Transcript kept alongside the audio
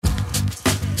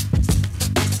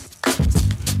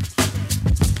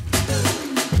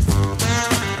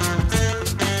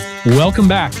Welcome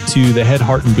back to the Head,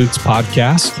 Heart, and Boots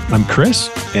podcast. I'm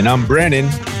Chris. And I'm Brandon.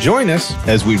 Join us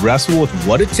as we wrestle with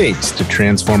what it takes to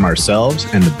transform ourselves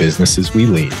and the businesses we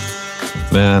lead.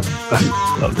 Man,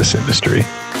 I love this industry.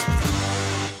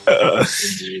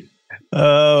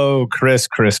 Oh, Chris.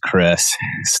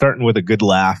 Starting with a good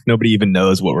laugh. Nobody even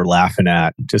knows what we're laughing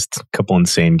at. Just a couple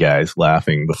insane guys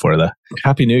laughing before the...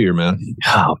 Happy New Year, man.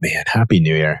 Oh, man. Happy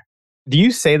New Year. Do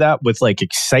you say that with like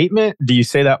excitement? Do you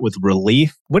say that with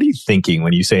relief? What are you thinking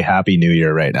when you say Happy New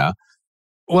Year right now?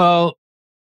 Well,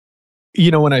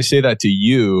 you know, when I say that to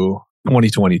you,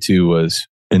 2022 was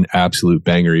an absolute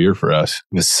banger year for us.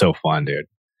 It was so fun, dude.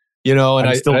 You know, and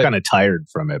I'm still kind of tired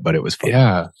from it, but it was fun.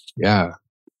 Yeah.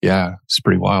 It's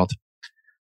pretty wild.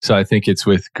 So I think it's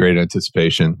with great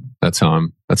anticipation. That's how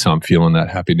I'm feeling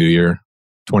that Happy New Year.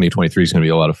 2023 is going to be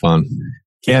a lot of fun.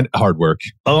 And hard work.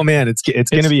 Oh man, it's going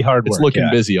to be hard work. It's looking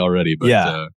busy already,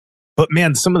 but but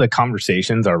man, some of the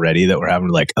conversations already that we're having,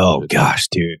 like, oh gosh,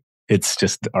 dude, it's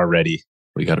just already.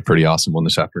 We got a pretty awesome one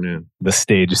this afternoon. The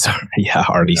stage is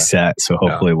already set, so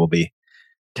hopefully we'll be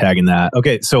tagging that.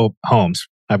 Okay, so Holmes,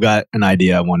 I've got an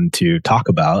idea I wanted to talk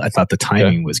about. I thought the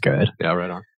timing was good. Yeah, right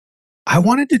on. I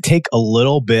wanted to take a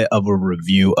little bit of a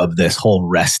review of this whole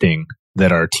resting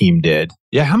that our team did.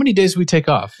 Yeah, how many days did we take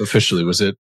off officially? Was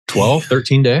it 12,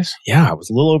 13 days? Yeah, it was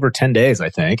a little over 10 days, I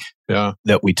think,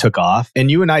 that we took off. And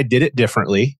you and I did it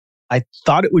differently. I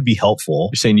thought it would be helpful.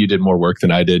 You're saying you did more work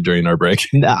than I did during our break?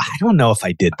 Nah, I don't know if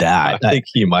I did that. I think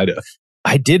you might have.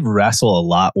 I did wrestle a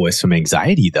lot with some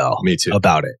anxiety, though. Me too.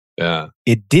 About it. Yeah.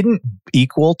 It didn't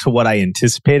equal to what I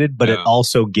anticipated, but it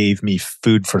also gave me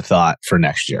food for thought for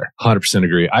next year. 100%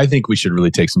 agree. I think we should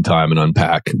really take some time and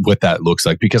unpack what that looks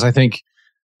like, because I think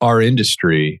our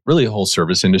industry, really the whole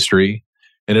service industry,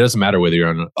 and it doesn't matter whether you're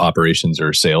on operations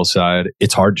or sales side,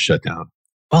 it's hard to shut down.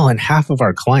 Well, and half of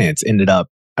our clients ended up,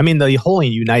 I mean, the whole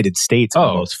United States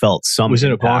almost felt some. Was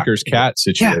in a bonkers cat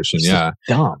situation. Yeah.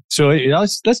 Dumb. So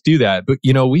let's do that. But,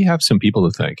 you know, we have some people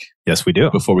to thank. Yes, we do.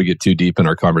 Before we get too deep in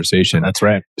our conversation. That's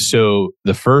right. So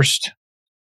the first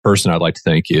person I'd like to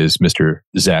thank is Mr.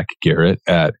 Zach Garrett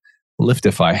at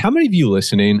Liftify. How many of you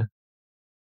listening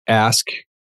ask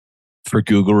for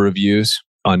Google reviews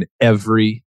on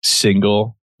every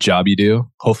single job you do?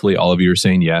 Hopefully all of you are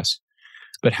saying yes.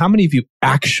 But how many of you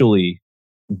actually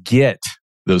get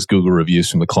those Google reviews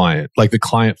from the client? Like the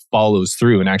client follows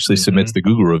through and actually submits the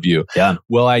Google review. Yeah.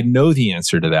 Well, I know the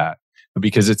answer to that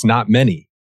because it's not many.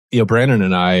 You know, Brandon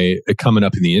and I, coming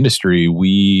up in the industry,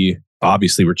 we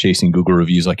obviously were chasing Google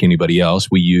reviews like anybody else.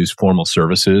 We use formal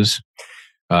services.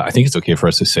 I think it's okay for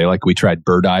us to say, like, we tried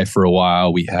Bird Eye for a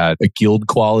while. We had a Guild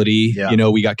Quality, you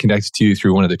know, we got connected to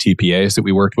through one of the TPAs that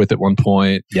we worked with at one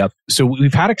point. Yep. So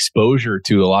we've had exposure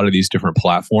to a lot of these different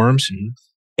platforms.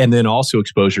 And then also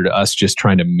exposure to us just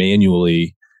trying to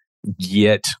manually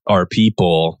get our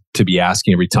people to be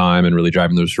asking every time and really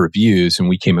driving those reviews. And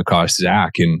we came across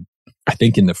Zach, and I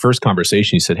think in the first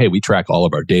conversation, he said, hey, we track all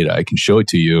of our data. I can show it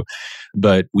to you.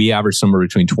 But we average somewhere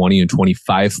between 20 and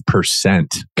 25%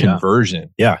 conversion.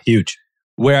 Yeah, huge.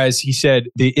 Whereas he said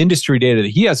the industry data that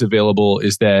he has available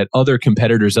is that other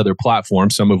competitors, other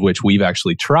platforms, some of which we've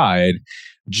actually tried,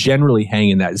 generally hang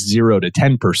in that 0 to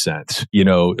 10%, you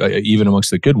know, even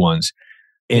amongst the good ones.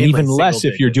 And even like less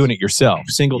if you're doing it yourself,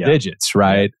 single digits,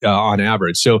 right? On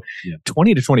average. So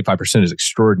 20 to 25% is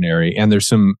extraordinary. And there's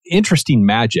some interesting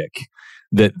magic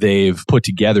that they've put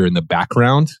together in the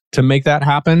background to make that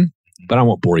happen. But I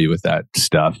won't bore you with that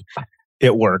stuff.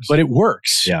 It works. But it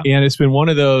works. Yeah. And it's been one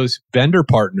of those vendor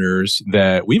partners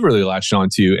that we've really latched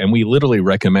onto. And we literally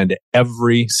recommend to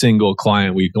every single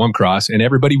client we come across and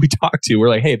everybody we talk to. We're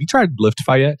like, hey, have you tried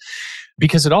Liftify yet?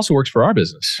 Because it also works for our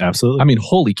business. Absolutely. I mean,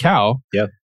 holy cow. Yeah.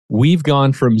 We've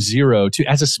gone from 0 to,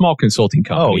 as a small consulting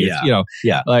company,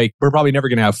 like we're probably never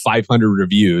going to have 500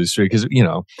 reviews because, you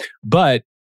know, but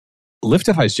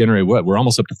Liftify's generated what? We're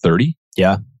almost up to 30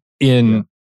 in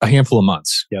a handful of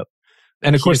months. Yep.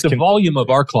 And of course, the volume of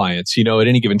our clients, you know, at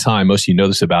any given time, most of you know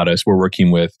this about us, we're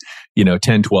working with, you know,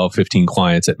 10, 12, 15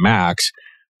 clients at max.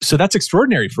 So that's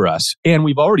extraordinary for us. And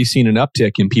we've already seen an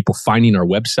uptick in people finding our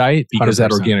website because 100%.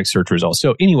 That organic search results.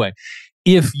 So anyway,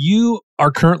 if you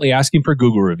are currently asking for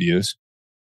Google reviews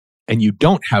and you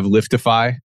don't have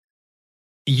Liftify,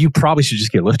 you probably should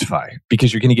just get Liftify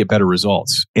because you're going to get better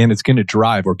results. And it's going to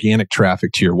drive organic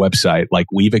traffic to your website like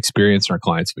we've experienced and our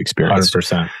clients have experienced.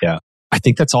 100%. Yeah. I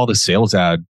think that's all the sales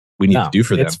ad we need to do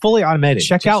for them. It's fully automated.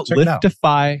 Check out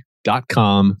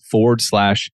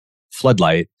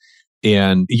liftify.com/floodlight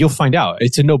and you'll find out.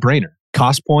 It's a no-brainer.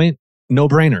 Cost point,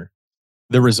 no-brainer.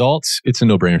 The results, it's a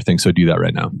no-brainer thing. So do that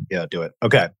right now. Yeah, do it.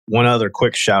 Okay. One other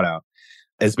quick shout out.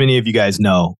 as many of you guys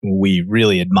know, we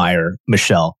really admire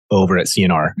Michelle over at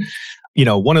CNR. You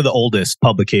know, one of the oldest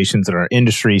publications in our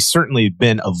industry, certainly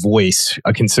been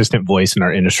a consistent voice in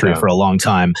our industry for a long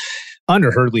time.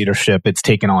 Under her leadership, it's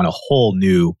taken on a whole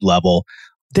new level.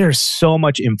 There's so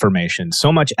much information,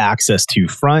 so much access to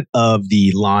front of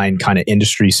the line kind of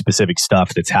industry specific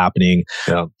stuff that's happening.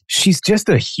 Yeah. She's just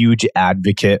a huge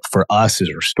advocate for us as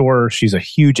a restorer. She's a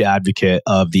huge advocate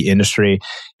of the industry.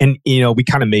 And, you know, we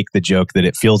kind of make the joke that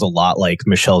it feels a lot like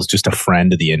Michelle's just a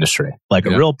friend of the industry, like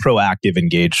a real proactive,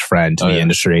 engaged friend to the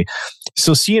industry.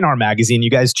 So CNR Magazine, you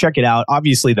guys check it out.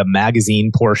 Obviously, the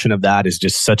magazine portion of that is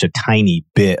just such a tiny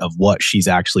bit of what she's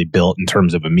actually built in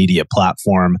terms of a media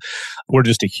platform. We're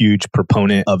just a huge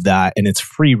proponent of that. And it's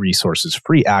free resources,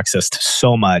 free access to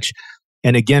so much.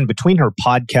 And again, between her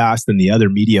podcast and the other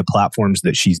media platforms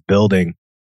that she's building,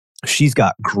 she's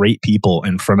got great people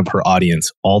in front of her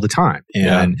audience all the time.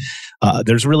 And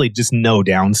there's really just no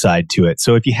downside to it.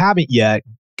 So if you haven't yet,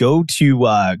 go to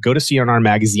CNR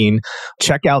Magazine,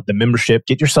 check out the membership,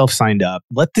 get yourself signed up.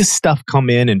 Let this stuff come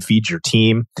in and feed your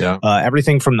team.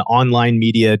 Everything from the online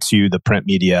media to the print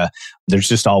media. There's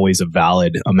just always a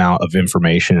valid amount of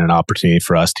information and opportunity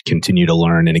for us to continue to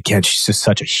learn. And again, she's just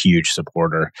such a huge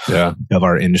supporter of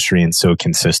our industry and so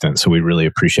consistent. So we really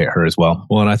appreciate her as well.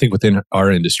 Well, and I think within our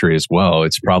industry as well,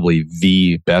 it's probably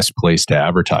the best place to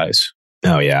advertise.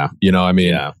 Oh, yeah. You know, I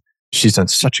mean, she's done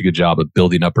such a good job of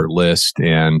building up her list,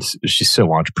 and she's so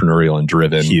entrepreneurial and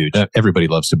driven. Huge. Everybody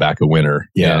loves to back a winner.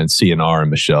 And CNR and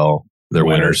Michelle, they're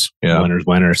winners.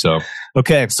 Winners. So,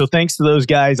 okay. So thanks to those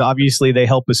guys. Obviously, they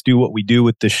help us do what we do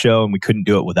with this show, and we couldn't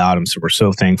do it without them. So we're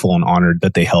so thankful and honored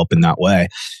that they help in that way.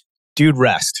 Dude,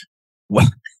 rest. Well,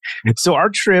 so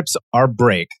our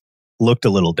break looked a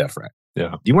little different.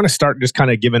 Yeah. Do you want to start just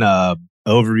kind of giving a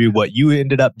overview what you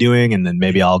ended up doing, and then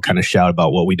maybe I'll kind of shout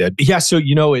about what we did? Yeah. So,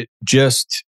 you know, it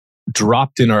just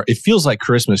dropped it feels like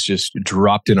Christmas just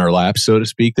dropped in our laps, so to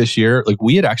speak, this year. Like,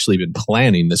 we had actually been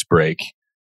planning this break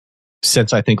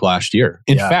since I think last year.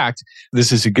 In fact,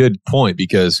 this is a good point,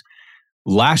 because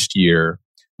last year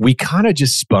we kind of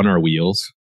just spun our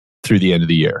wheels through the end of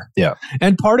the year. Yeah.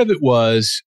 And part of it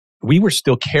was we were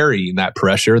still carrying that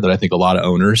pressure that I think a lot of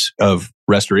owners of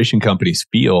restoration companies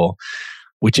feel,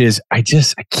 which is I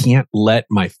can't let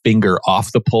my finger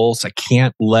off the pulse. I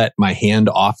can't let my hand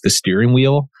off the steering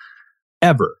wheel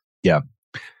ever. Yeah.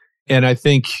 And I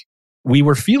think we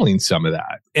were feeling some of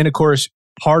that. And of course,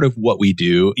 part of what we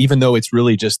do, even though it's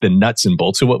really just the nuts and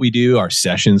bolts of what we do, our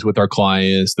sessions with our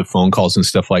clients, the phone calls and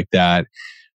stuff like that,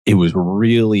 it was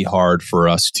really hard for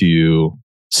us to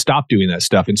stop doing that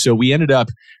stuff. And so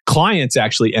clients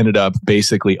actually ended up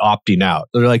basically opting out.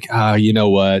 They're like, you know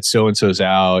what? So-and-so's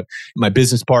out. My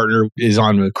business partner is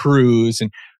on a cruise.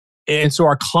 And so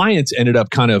our clients ended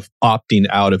up kind of opting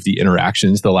out of the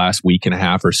interactions the last week and a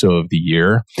half or so of the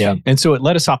year. Yeah. And so it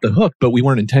let us off the hook, but we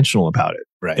weren't intentional about it.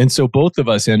 Right. And so both of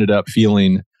us ended up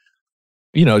feeling,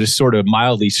 you know, just sort of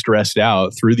mildly stressed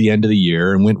out through the end of the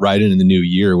year, and went right into the new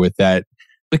year with that.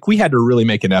 Like, we had to really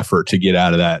make an effort to get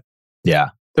out of that. Yeah.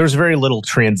 There was very little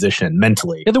transition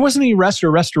mentally. Yeah, there wasn't any rest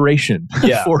or restoration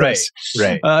for us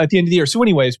at the end of the year. So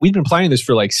anyways, we've been planning this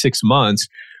for like 6 months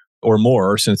or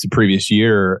more since the previous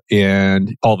year,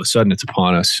 and all of a sudden it's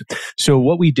upon us. So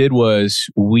what we did was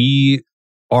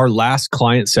our last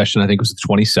client session, I think, was the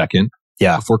 22nd.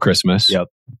 Yeah. Before Christmas. Yep.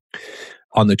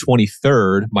 On the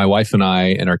 23rd, my wife and I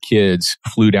and our kids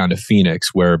flew down to Phoenix,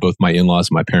 where both my in-laws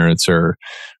and my parents are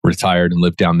retired and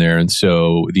live down there. And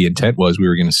so the intent was we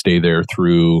were going to stay there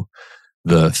through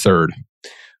the 3rd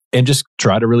and just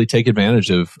try to really take advantage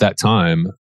of that time.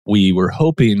 We were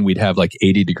hoping we'd have like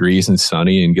 80 degrees and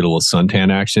sunny and get a little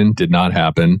suntan action. Did not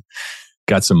happen.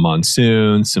 Got some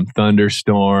monsoons, some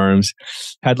thunderstorms,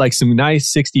 had like some nice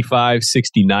 65,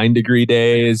 69 degree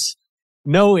days.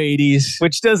 No 80s.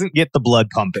 Which doesn't get the blood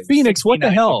pumping. Phoenix, what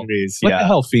the hell? What the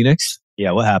hell, Phoenix?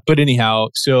 Yeah, what happened? But anyhow,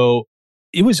 so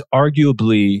it was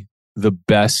arguably the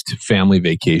best family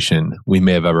vacation we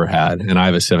may have ever had. And I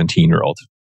have a 17-year-old.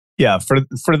 Yeah,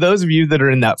 for those of you that are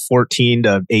in that 14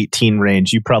 to 18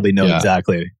 range, you probably know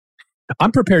exactly.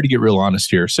 I'm prepared to get real honest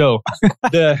here. So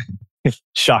the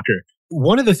shocker.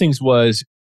 One of the things was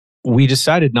we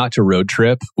decided not to road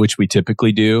trip, which we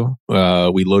typically do.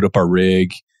 We load up our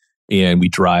rig and we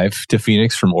drive to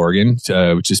Phoenix from Oregon,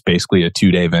 which is basically a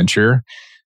 2-day venture.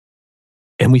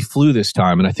 And we flew this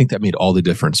time. And I think that made all the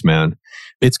difference, man.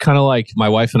 It's kind of like my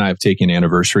wife and I have taken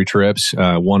anniversary trips,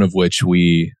 one of which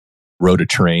we rode a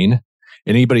train.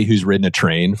 And anybody who's ridden a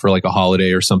train for like a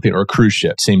holiday or something, or a cruise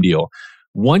ship, same deal.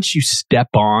 Once you step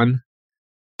on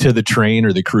to the train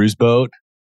or the cruise boat,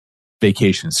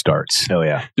 vacation starts. Oh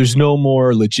yeah. There's no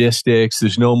more logistics.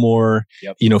 There's no more,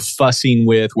 fussing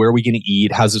with where are we going to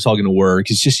eat? How's this all going to work?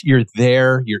 It's just, you're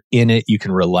there, you're in it, you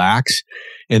can relax.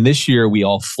 And this year we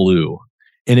all flew.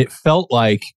 And it felt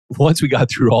like once we got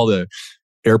through all the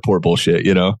airport bullshit,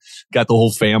 got the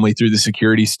whole family through the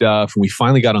security stuff, and we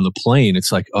finally got on the plane,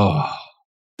 it's like,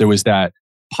 there was that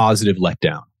positive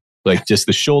letdown. Like just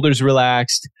the shoulders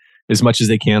relaxed as much as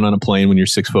they can on a plane when you're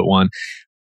 6'1".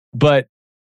 But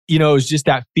it was just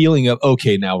that feeling of,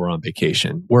 okay, now we're on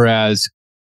vacation. Whereas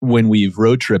when we've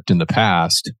road tripped in the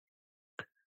past,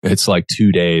 it's like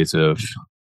 2 days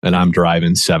and I'm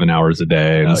driving 7 hours a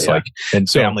day. And and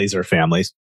families are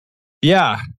families.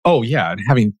 Yeah. Oh yeah. And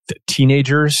having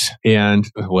teenagers and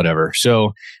whatever.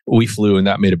 So we flew and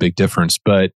that made a big difference.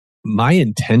 But my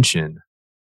intention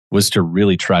was to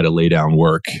really try to lay down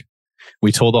work.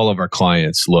 We told all of our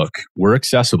clients, look, we're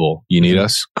accessible. You need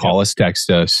us, call us, text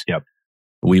us. Yep.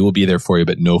 We will be there for you,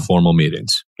 but no formal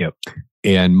meetings. Yep.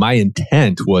 And my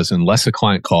intent was, unless a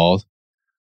client called,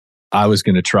 I was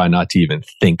going to try not to even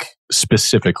think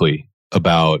specifically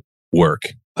about work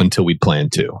until we'd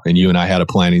planned to. And you and I had a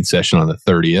planning session on the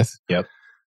 30th. Yep.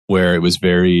 Where it was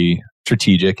very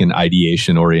strategic and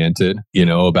ideation oriented,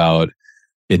 about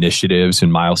initiatives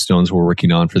and milestones we're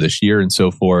working on for this year and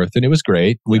so forth. And it was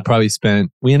great. We were thinking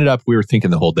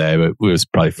the whole day, but it was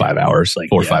probably 5 hours, 4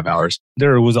 or 5 hours.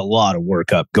 There was a lot of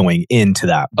work up going into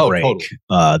that break totally.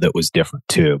 That was different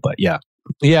too. But yeah.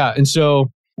 Yeah. And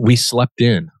so we slept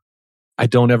in. I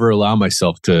don't ever allow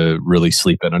myself to really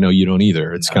sleep in. I know you don't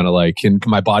either. It's kind of like, and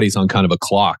my body's on kind of a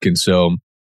clock. And so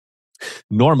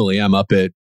normally I'm up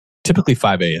at typically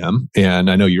 5 a.m.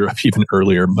 And I know you're up even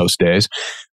earlier most days.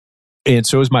 And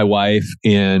so is my wife.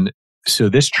 And so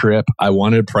this trip, I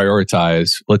wanted to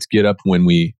prioritize, let's get up when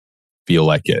we feel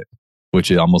like it, which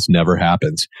it almost never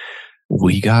happens.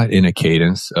 We got in a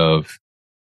cadence of,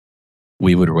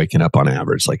 we would waking up on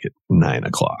average like at 9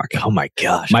 o'clock. Oh my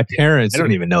gosh. My parents, I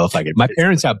don't even know if I could. My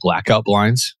parents have blackout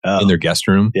blinds in their guest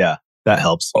room. Yeah. That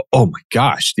helps. Oh my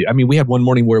gosh. Dude. I mean, we had one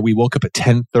morning where we woke up at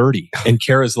 10:30 and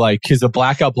Kara's like, because the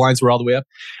blackout blinds were all the way up.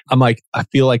 I'm like, I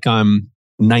feel like I'm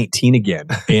 19 again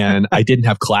and I didn't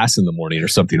have class in the morning or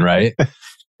something, right?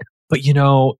 But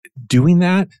doing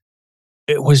that,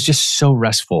 it was just so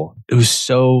restful. It was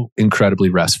so incredibly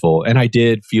restful. And I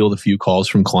did field a few calls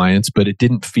from clients, but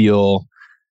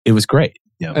it was great.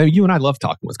 Yeah. I mean, you and I love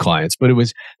talking with clients, but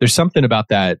there's something about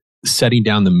that setting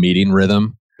down the meeting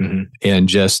rhythm and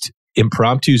just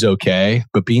impromptu's okay,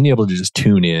 but being able to just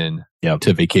tune in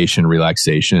to vacation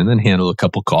relaxation and handle a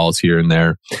couple calls here and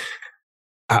there.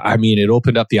 I mean, it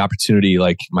opened up the opportunity.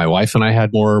 Like my wife and I had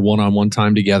more one-on-one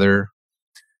time together.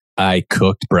 I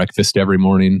cooked breakfast every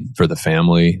morning for the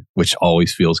family, which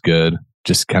always feels good.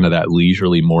 Just kind of that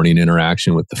leisurely morning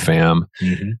interaction with the fam.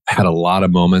 Had a lot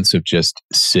of moments of just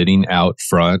sitting out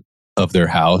front of their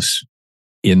house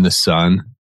in the sun,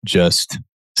 just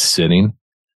sitting.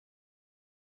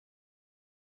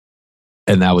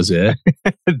 And that was it.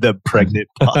 The pregnant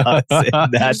pause.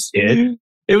 And that's it.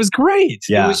 It was great.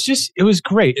 Yeah. It was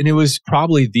great. And it was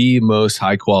probably the most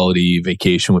high quality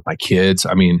vacation with my kids.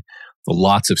 I mean,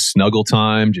 lots of snuggle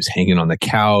time, just hanging on the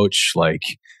couch, like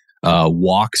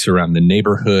walks around the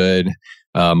neighborhood.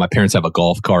 My parents have a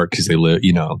golf cart because they live,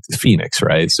 Phoenix,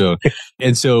 right? So,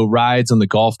 and so rides on the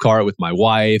golf cart with my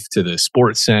wife to the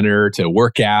sports center to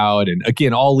work out. And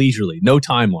again, all leisurely, no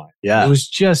timeline. Yeah. It was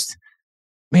just,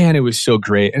 man, it was so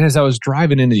great. And as I was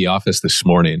driving into the office this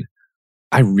morning,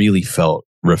 I really felt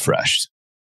refreshed.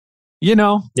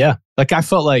 Yeah. Like I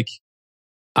felt like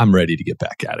I'm ready to get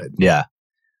back at it. Yeah.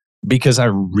 Because I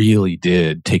really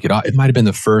did take it off. It might have been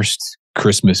the first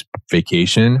Christmas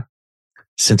vacation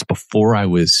since before I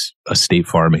was a State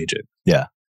Farm agent. Yeah.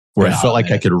 Where I felt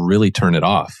like I could really turn it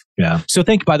off. Yeah. So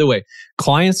by the way,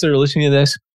 clients that are listening to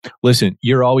this, listen,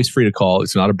 you're always free to call.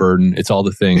 It's not a burden. It's all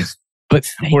the things. But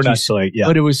we're not like,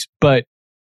 yeah. But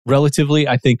relatively,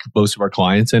 I think most of our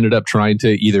clients ended up trying to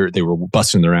either they were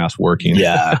busting their ass working.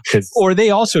 Yeah. Or they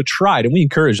also tried, and we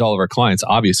encourage all of our clients,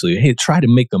 obviously, hey, try to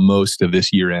make the most of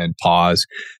this year-end pause.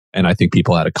 And I think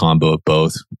people had a combo of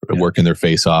both, working their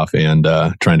face off and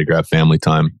trying to grab family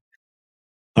time.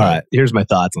 All right. Here's my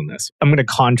thoughts on this. I'm going to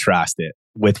contrast it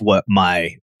with what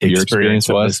my experience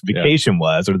of this vacation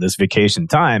was, or this vacation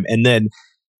time. And then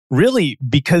really,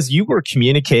 because you were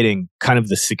communicating kind of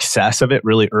the success of it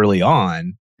really early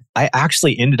on, I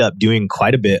actually ended up doing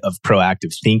quite a bit of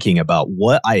proactive thinking about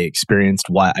what I experienced,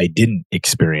 why I didn't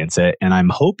experience it. And I'm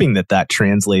hoping that that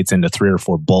translates into 3 or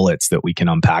 4 bullets that we can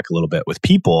unpack a little bit with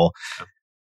people.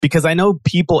 Because I know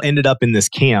people ended up in this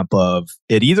camp of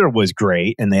it either was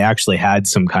great and they actually had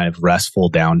some kind of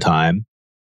restful downtime,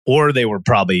 Or they were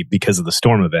probably, because of the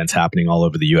storm events happening all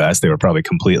over the US, they were probably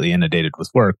completely inundated with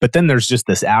work. But then there's just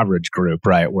this average group,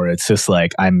 right? Where it's just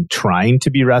like, I'm trying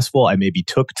to be restful. I maybe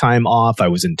took time off. I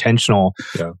was intentional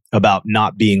about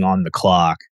not being on the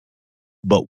clock.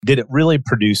 But did it really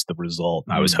produce the result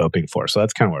I was hoping for? So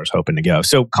that's kind of where I was hoping to go.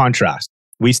 So contrast,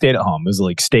 we stayed at home. It was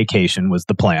like staycation was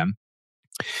the plan.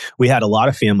 We had a lot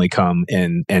of family come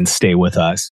and stay with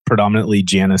us, predominantly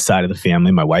Jana's side of the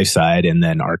family, my wife's side, and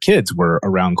then our kids were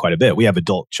around quite a bit. We have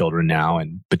adult children now,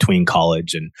 and between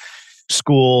college and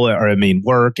school,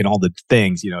 work and all the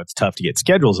things, it's tough to get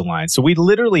schedules aligned. So we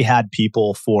literally had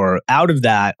people for, out of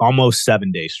that, almost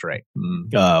 7 days straight.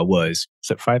 Was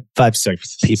it five,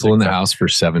 six people in the house for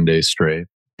 7 days straight.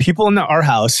 People in our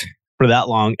house for that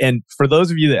long. And for those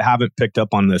of you that haven't picked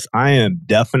up on this, I am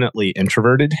definitely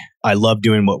introverted. I love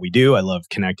doing what we do. I love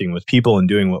connecting with people and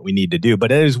doing what we need to do,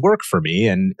 but it is work for me.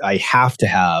 And I have to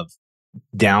have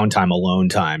downtime, alone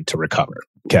time to recover.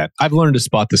 Okay. I've learned to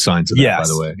spot the signs of that, by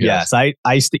the way. Yes. I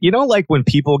like when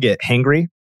people get hangry.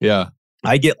 Yeah.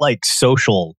 I get like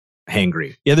social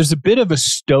hangry. Yeah. There's a bit of a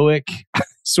stoic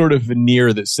sort of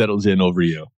veneer that settles in over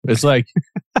you. It's like,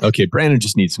 okay, Brandon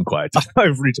just needs some quiet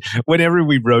time. Whenever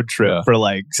we road trip for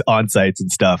like on-sites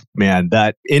and stuff, man,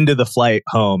 that into the flight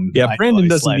home. Yeah, Brandon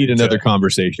doesn't need another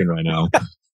conversation right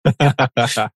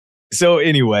now. So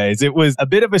anyways, it was a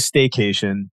bit of a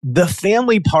staycation. The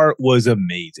family part was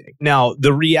amazing. Now,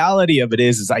 the reality of it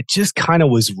is I just kind of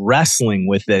was wrestling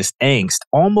with this angst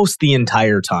almost the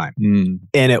entire time.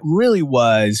 And it really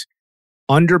was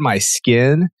under my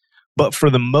skin. But for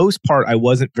the most part, I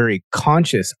wasn't very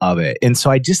conscious of it. And so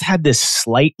I just had this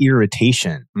slight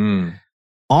irritation.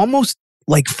 Almost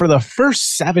like for the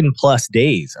first 7+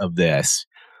 days of this,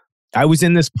 I was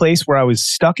in this place where I was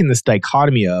stuck in this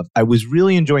dichotomy of, I was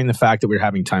really enjoying the fact that we were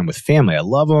having time with family. I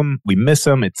love them. We miss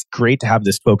them. It's great to have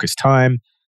this focused time.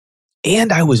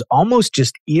 And I was almost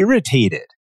just irritated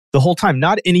the whole time.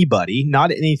 Not anybody,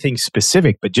 not anything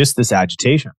specific, but just this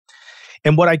agitation.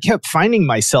 And what I kept finding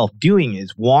myself doing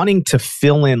is wanting to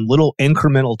fill in little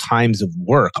incremental times of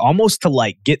work, almost to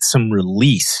like get some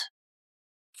release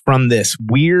from this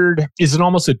weird. Is it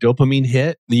almost a dopamine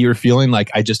hit that you're feeling like,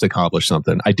 I just accomplished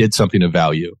something? I did something of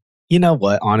value. You know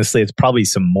what? Honestly, it's probably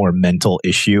some more mental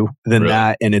issue than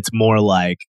that. And it's more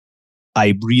like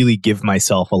I really give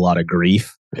myself a lot of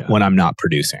grief when I'm not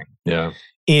producing. Yeah.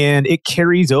 And it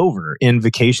carries over in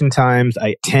vacation times.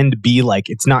 I tend to be like,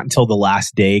 it's not until the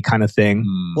last day kind of thing.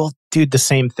 Well, dude, the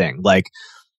same thing. Like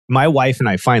my wife and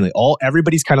I finally,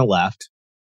 everybody's kind of left.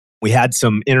 We had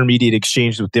some intermediate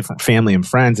exchanges with different family and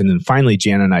friends. And then finally,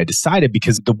 Jana and I decided,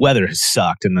 because the weather has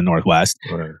sucked in the Northwest,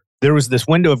 there was this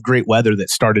window of great weather that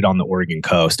started on the Oregon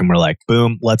coast. And we're like,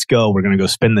 boom, let's go. We're going to go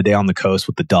spend the day on the coast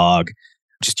with the dog.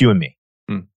 Just you and me.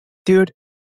 Dude,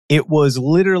 it was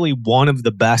literally one of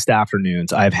the best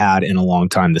afternoons I've had in a long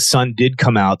time. The sun did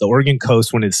come out. The Oregon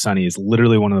coast, when it's sunny, is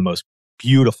literally one of the most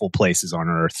beautiful places on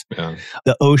earth. Yeah.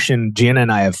 The ocean, Jana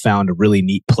and I have found a really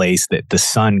neat place that the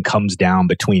sun comes down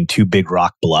between two big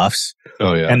rock bluffs.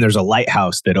 Oh, yeah. And there's a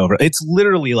lighthouse it's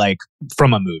literally like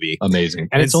from a movie. Amazing.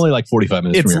 And it's only like 45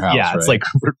 minutes from your house. Yeah, it's like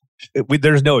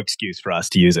there's no excuse for us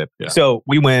to use it. Yeah. So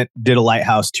we went, did a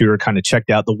lighthouse tour, kind of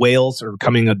checked out. The whales are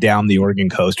coming down the Oregon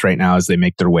coast right now as they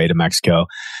make their way to Mexico,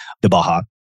 the Baja.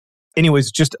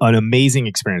 Anyways, just an amazing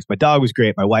experience. My dog was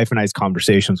great. My wife and I's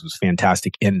conversations was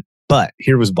fantastic. But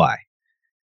here was why.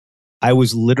 I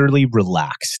was literally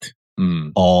relaxed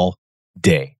all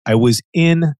day. I was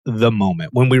in the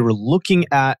moment. When we were looking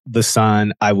at the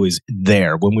sun, I was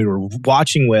there. When we were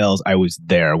watching whales, I was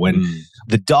there. When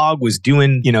the dog was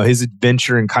doing, his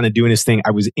adventure and kind of doing his thing,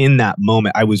 I was in that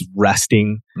moment. I was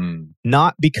resting,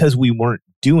 not because we weren't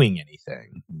doing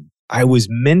anything. I was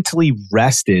mentally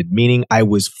rested, meaning I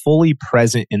was fully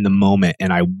present in the moment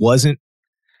and I wasn't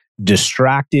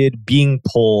distracted, being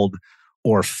pulled,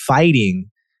 or fighting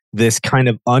this kind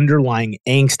of underlying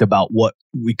angst about what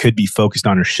we could be focused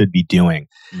on or should be doing.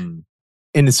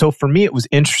 And so for me, it was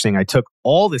interesting. I took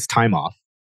all this time off,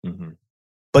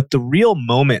 but the real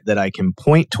moment that I can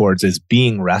point towards as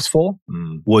being restful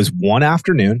was one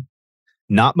afternoon,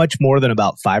 not much more than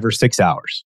about 5 or 6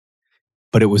 hours,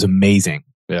 but it was amazing.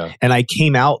 Yeah. And I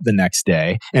came out the next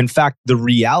day. In fact, the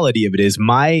reality of it is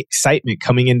my excitement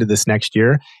coming into this next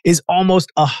year is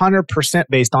almost 100%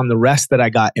 based on the rest that I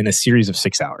got in a series of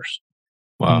 6 hours,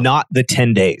 not the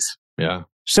 10 days. Yeah.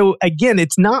 So again,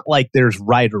 it's not like there's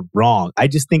right or wrong. I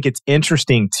just think it's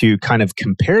interesting to kind of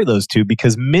compare those two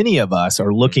because many of us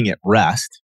are looking at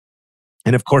rest.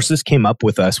 And of course, this came up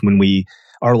with us when we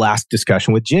our last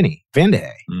discussion with Jenny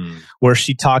Vandehay, where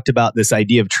she talked about this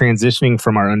idea of transitioning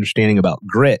from our understanding about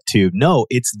grit to no,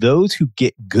 it's those who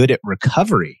get good at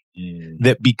recovery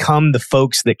that become the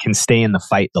folks that can stay in the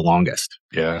fight the longest.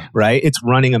 Yeah. Right? It's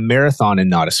running a marathon and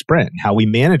not a sprint, how we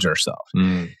manage ourselves.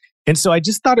 And so I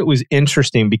just thought it was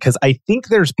interesting because I think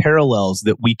there's parallels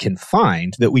that we can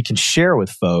find, that we can share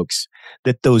with folks,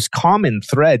 that those common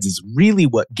threads is really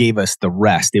what gave us the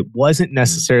rest. It wasn't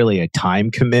necessarily a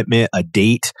time commitment, a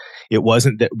date. It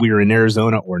wasn't that we were in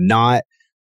Arizona or not.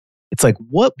 It's like,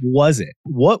 what was it?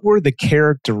 What were the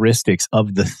characteristics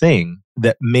of the thing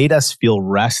that made us feel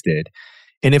rested?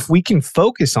 And if we can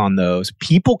focus on those,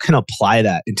 people can apply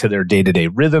that into their day-to-day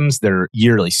rhythms, their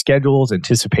yearly schedules,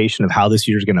 anticipation of how this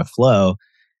year is going to flow.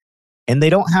 And they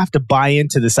don't have to buy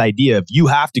into this idea of you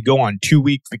have to go on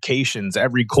 2-week vacations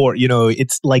every quarter. You know,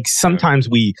 it's like sometimes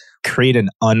we create an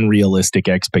unrealistic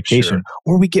expectation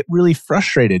or we get really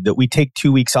frustrated that we take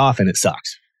 2 weeks off and it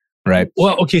sucks. Right.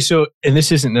 Well, okay. So, and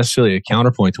this isn't necessarily a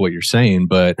counterpoint to what you're saying,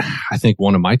 but I think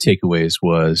one of my takeaways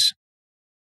was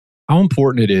how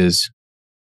important it is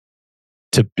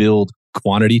to build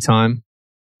quantity time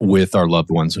with our loved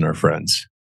ones and our friends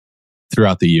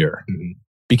throughout the year.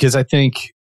 Because I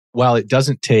think while it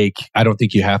doesn't take, I don't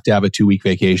think you have to have a 2-week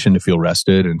vacation to feel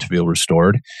rested and to feel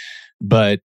restored.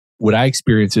 But what I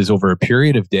experienced is over a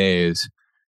period of days,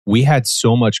 we had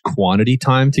so much quantity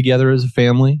time together as a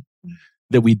family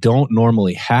that we don't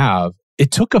normally have.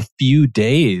 It took a few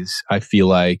days, I feel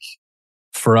like,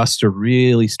 for us to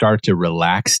really start to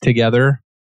relax together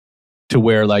to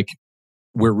where like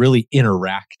we're really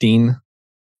interacting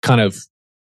kind of,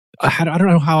 I don't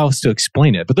know how else to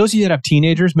explain it, but those of you that have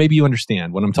teenagers, maybe you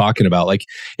understand what I'm talking about. Like,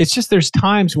 it's just, there's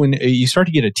times when you start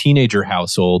to get a teenager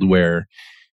household where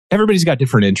everybody's got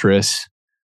different interests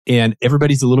and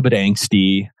everybody's a little bit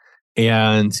angsty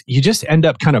and you just end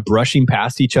up kind of brushing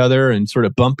past each other and sort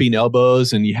of bumping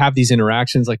elbows and you have these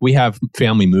interactions. Like we have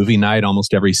family movie night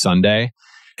almost every Sunday.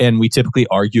 And we typically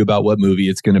argue about what movie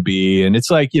it's going to be. And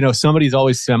it's like, you know, somebody's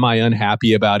always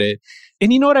semi-unhappy about it.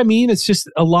 And you know what I mean? It's just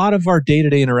a lot of our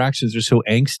day-to-day interactions are so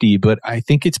angsty, but I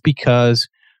think it's because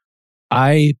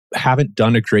I haven't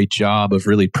done a great job of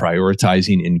really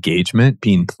prioritizing engagement,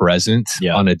 being present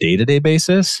on a day-to-day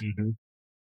basis.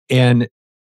 And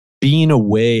being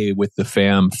away with the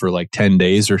fam for like 10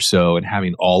 days or so and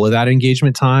having all of that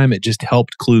engagement time, it just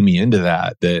helped clue me into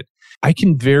that I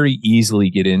can very easily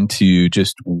get into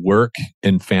just work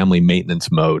and family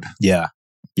maintenance mode.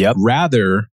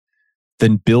 Rather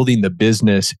than building the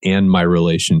business and my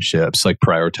relationships, like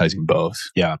prioritizing both.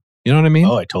 You know what I mean?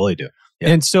 Oh, I totally do.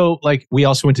 And so like we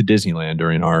also went to Disneyland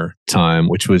during our time,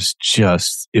 which was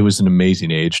just, it was an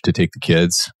amazing age to take the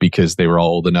kids because they were all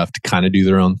old enough to kind of do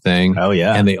their own thing.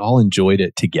 And they all enjoyed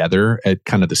it together at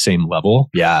kind of the same level.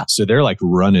 So they're like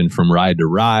running from ride to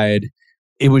ride.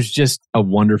 It was just a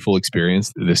wonderful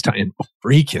experience this time. And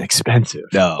freaking expensive.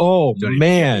 Oh,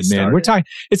 man. We're talking,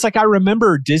 it's like I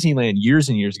remember Disneyland years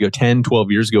and years ago, 10, 12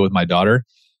 years ago with my daughter.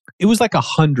 It was like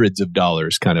hundreds of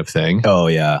dollars kind of thing.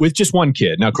 With just one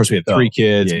kid. Now, of course, we had 3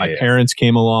 kids. My parents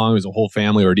came along. It was a whole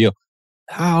family ordeal.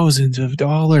 Thousands of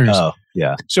dollars.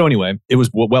 So anyway, it was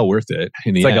well worth it.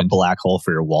 It's like a black hole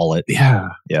for your wallet.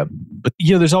 But,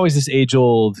 you know, there's always this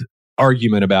age-old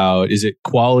argument about, is it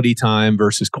quality time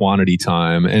versus quantity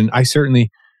time? And I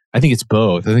think it's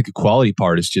both. I think the quality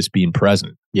part is just being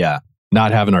present.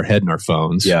 Not having our head in our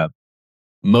phones.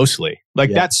 Mostly. Like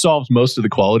that solves most of the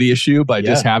quality issue by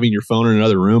just having your phone in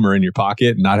another room or in your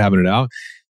pocket and not having it out.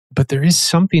 But there is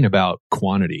something about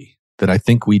quantity that I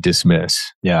think we dismiss.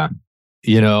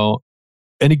 You know,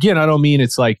 and again, I don't mean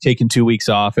it's like taking 2 weeks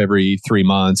off every 3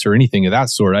 months or anything of that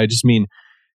sort. I just mean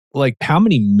like how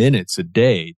many minutes a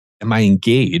day am I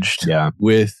engaged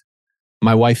with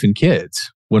my wife and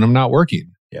kids when I'm not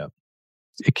working?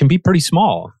 It can be pretty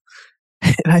small.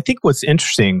 And I think what's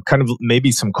interesting, kind of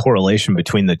maybe some correlation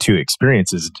between the two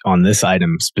experiences on this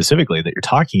item specifically that you're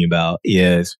talking about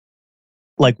is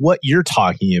like what you're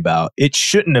talking about. It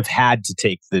shouldn't have had to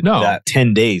take that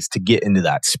 10 days to get into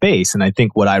that space. And I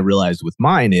think what I realized with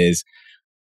mine is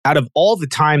out of all the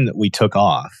time that we took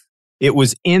off, it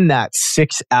was in that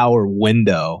 6-hour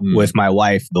window with my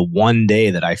wife, the one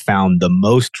day that I found the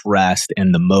most rest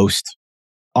and the most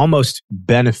almost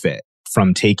benefit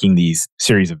from taking these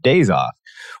series of days off.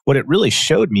 What it really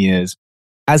showed me is,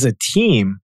 as a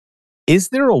team, is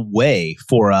there a way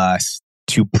for us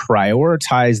to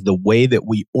prioritize the way that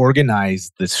we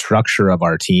organize the structure of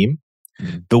our team,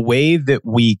 the way that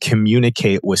we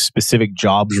communicate with specific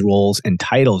jobs, roles, and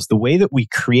titles, the way that we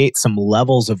create some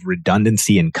levels of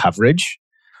redundancy and coverage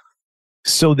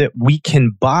so that we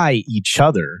can buy each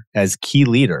other as key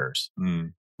leaders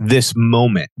this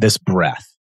moment, this breath,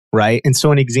 right? And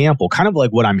so an example, kind of like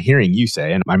what I'm hearing you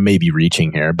say, and I may be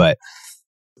reaching here, but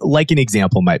like an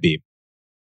example might be,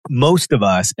 most of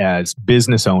us as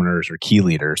business owners or key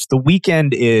leaders, the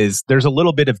weekend there's a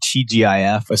little bit of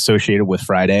TGIF associated with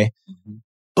Friday,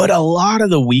 but a lot of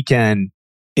the weekend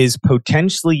is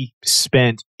potentially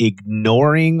spent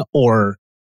ignoring or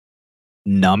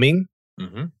numbing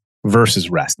versus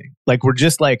resting. Like we're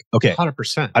just like, okay,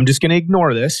 100%. I'm just going to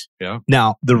ignore this. Yeah.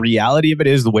 Now, the reality of it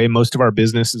is the way most of our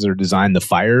businesses are designed,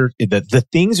 the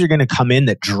things are going to come in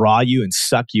that draw you and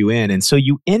suck you in. And so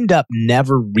you end up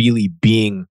never really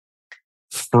being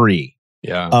free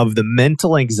of the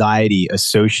mental anxiety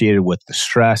associated with the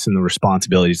stress and the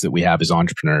responsibilities that we have as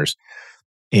entrepreneurs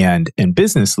and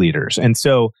business leaders. And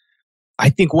so I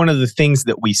think one of the things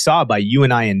that we saw by you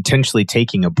and I intentionally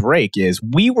taking a break is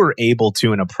we were able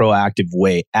to, in a proactive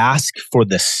way, ask for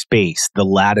the space, the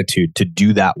latitude to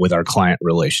do that with our client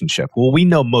relationship. Well, we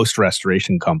know most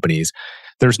restoration companies,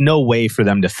 there's no way for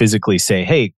them to physically say,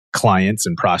 hey, clients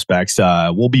and prospects,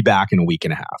 we'll be back in a week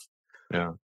and a half.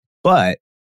 Yeah. But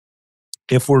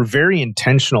if we're very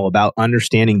intentional about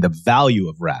understanding the value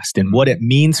of rest and what it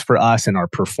means for us and our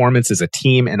performance as a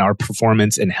team and our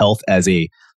performance and health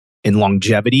in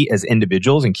longevity as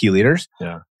individuals and key leaders,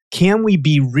 can we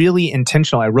be really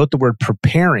intentional? I wrote the word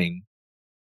preparing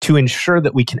to ensure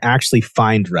that we can actually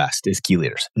find rest as key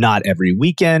leaders. Not every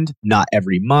weekend, not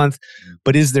every month,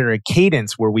 but is there a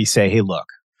cadence where we say, hey, look,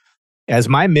 as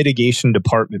my mitigation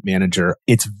department manager,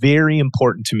 it's very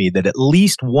important to me that at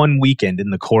least one weekend in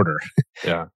the quarter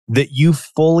that you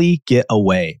fully get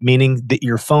away, meaning that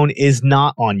your phone is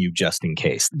not on you just in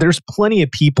case. There's plenty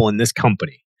of people in this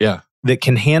company that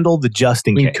can handle the just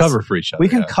in case. We can cover for each other. We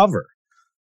can cover.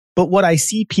 But what I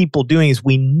see people doing is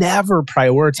we never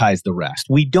prioritize the rest.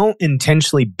 We don't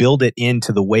intentionally build it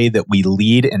into the way that we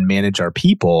lead and manage our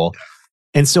people.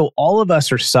 And so all of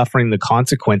us are suffering the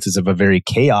consequences of a very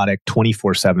chaotic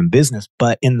 24/7 business.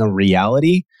 But in the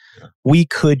reality, we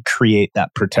could create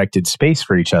that protected space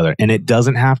for each other. And it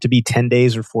doesn't have to be 10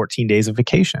 days or 14 days of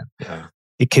vacation.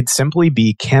 It could simply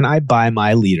be, can I buy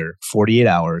my leader 48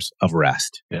 hours of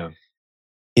rest?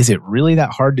 Is it really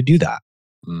that hard to do that?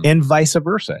 And vice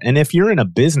versa. And if you're in a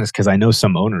business, because I know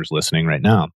some owners listening right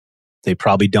now, they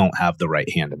probably don't have the right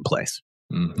hand in place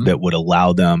that would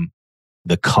allow them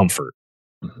the comfort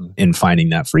in finding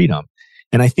that freedom.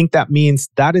 And I think that means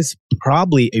that is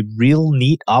probably a real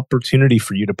neat opportunity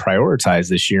for you to prioritize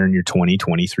this year in your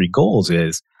 2023 goals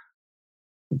is,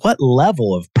 what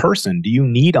level of person do you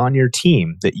need on your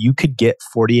team that you could get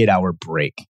 48-hour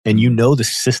break and you know the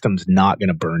system's not going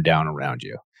to burn down around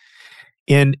you?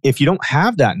 And if you don't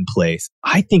have that in place,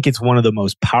 I think it's one of the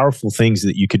most powerful things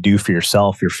that you could do for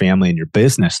yourself, your family, and your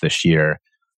business this year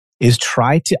is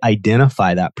try to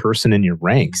identify that person in your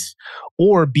ranks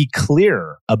or be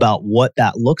clear about what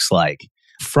that looks like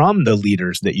from the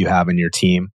leaders that you have in your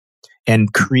team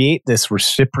and create this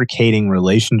reciprocating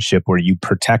relationship where you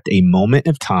protect a moment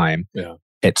of time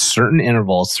at certain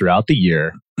intervals throughout the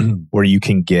year where you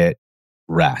can get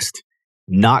rest.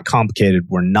 Not complicated.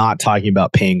 We're not talking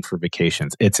about paying for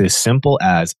vacations. It's as simple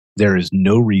as there is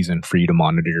no reason for you to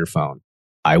monitor your phone.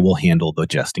 I will handle the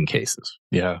just in cases.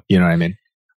 Yeah. You know what I mean?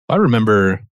 I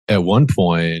remember at one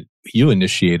point, you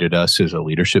initiated us as a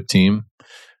leadership team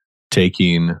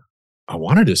taking, I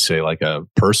wanted to say like a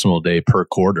personal day per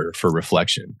quarter for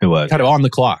reflection. It was kind of on the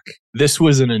clock. This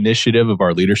was an initiative of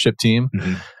our leadership team.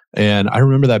 And I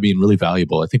remember that being really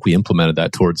valuable. I think we implemented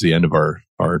that towards the end of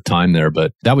our time there,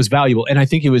 but that was valuable. And I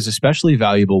think it was especially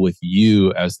valuable with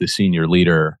you as the senior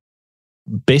leader,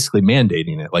 basically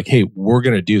mandating it like, hey, we're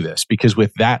going to do this, because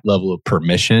with that level of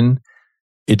permission,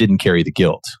 it didn't carry the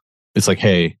guilt. It's like,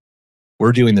 hey,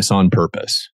 we're doing this on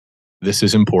purpose. This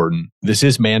is important. This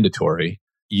is mandatory.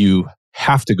 You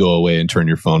have to go away and turn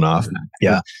your phone off.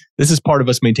 This is part of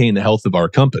us maintaining the health of our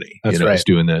company. That's right. Is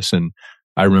doing this. And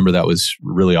I remember that was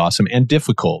really awesome and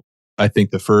difficult. I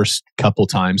think the first couple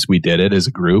times we did it as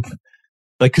a group,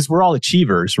 like, because we're all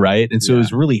achievers, right? And so it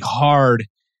was really hard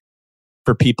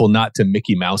for people not to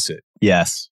Mickey Mouse it.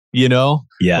 Yes. You know?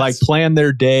 Yes. Like plan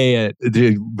their day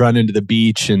to run into the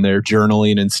beach and they're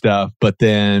journaling and stuff, but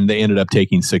then they ended up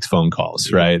taking 6 phone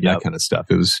calls, right? That kind of stuff.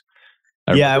 It was...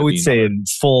 I would say in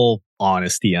full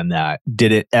honesty on that,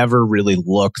 did it ever really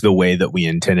look the way that we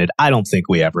intended? I don't think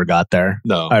we ever got there.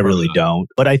 No, I really don't.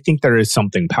 But I think there is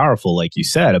something powerful, like you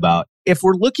said, about if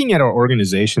we're looking at our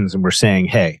organizations and we're saying,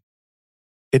 hey,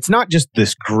 it's not just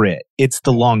this grit, it's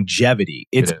the longevity.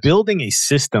 It's building a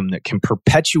system that can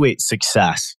perpetuate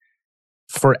success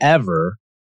forever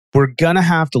we're going to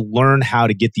have to learn how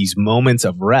to get these moments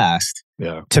of rest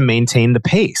to maintain the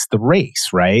pace, the race,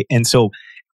 right? And so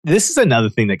this is another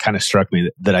thing that kind of struck me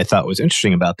that I thought was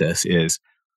interesting about this is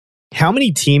how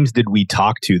many teams did we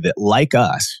talk to that, like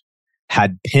us,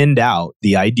 had pinned out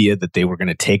the idea that they were going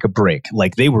to take a break?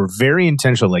 Like they were very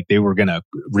intentional, like they were going to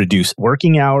reduce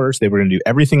working hours. They were going to do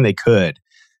everything they could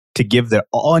to give their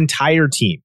entire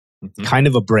team kind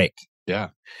of a break. Yeah.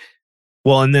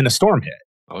 Well, and then a storm hit.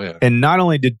 Oh, yeah. And not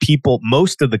only did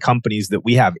most of the companies that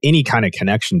we have any kind of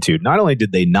connection to, not only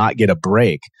did they not get a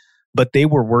break, but they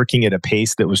were working at a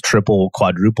pace that was triple,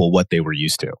 quadruple what they were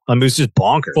used to. I mean, it was just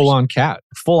bonkers. Full on cat.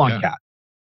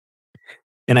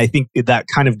 And I think that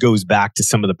kind of goes back to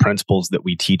some of the principles that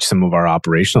we teach some of our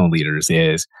operational leaders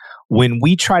is when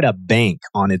we try to bank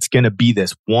on it's going to be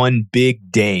this one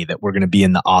big day that we're going to be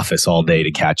in the office all day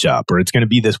to catch up, or it's going to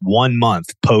be this 1 month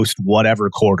post whatever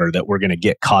quarter that we're going to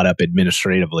get caught up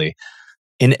administratively,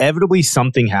 inevitably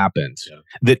something happens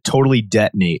that totally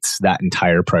detonates that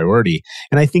entire priority.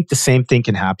 And I think the same thing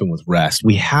can happen with rest.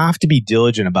 We have to be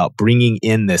diligent about bringing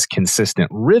in this consistent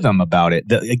rhythm about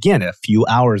it. Again, a few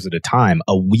hours at a time,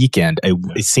 a weekend, a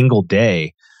single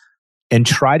day, and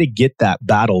try to get that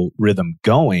battle rhythm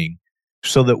going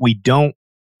so that we don't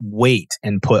wait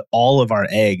and put all of our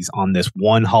eggs on this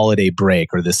one holiday break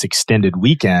or this extended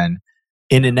weekend.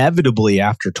 And inevitably,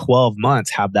 after 12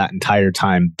 months, have that entire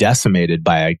time decimated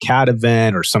by a CAT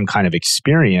event or some kind of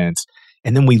experience.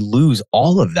 And then we lose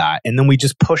all of that. And then we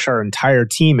just push our entire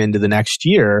team into the next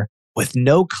year with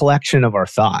no collection of our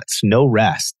thoughts, no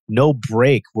rest, no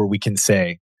break where we can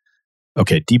say,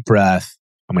 okay, deep breath.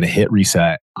 I'm going to hit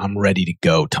reset. I'm ready to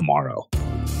go tomorrow.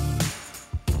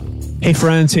 Hey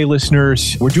friends, hey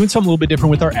listeners, we're doing something a little bit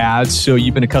different with our ads. So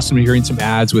you've been accustomed to hearing some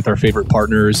ads with our favorite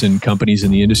partners and companies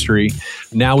in the industry.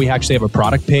 Now we actually have a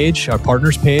product page, our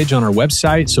partners page on our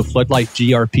website. So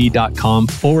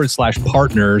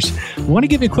floodlightgrp.com/partners. We want to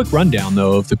give you a quick rundown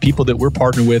though of the people that we're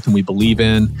partnered with and we believe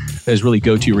in as really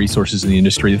go-to resources in the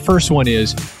industry. The first one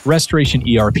is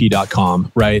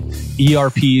restorationerp.com, right?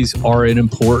 ERPs are an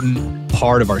important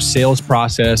part of our sales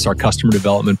process, our customer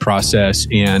development process,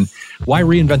 and why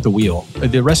reinvent the wheel?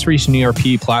 The Restoration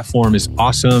ERP platform is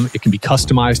awesome. It can be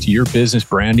customized to your business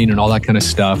branding and all that kind of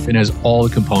stuff. It has all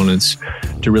the components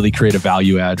to really create a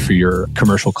value add for your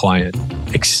commercial client.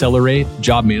 Accelerate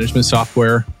job management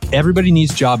software. Everybody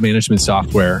needs job management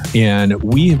software. And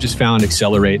we have just found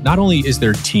Accelerate, not only is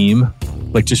their team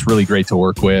like just really great to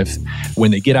work with.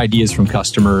 When they get ideas from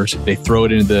customers, they throw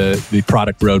it into the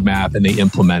product roadmap and they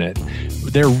implement it.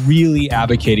 They're really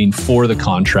advocating for the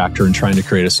contractor and trying to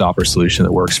create a software solution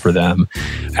that works for them.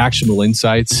 Actionable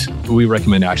Insights. We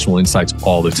recommend Actionable Insights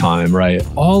all the time, right?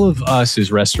 All of us as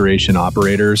restoration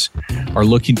operators are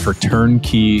looking for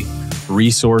turnkey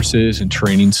resources and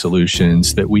training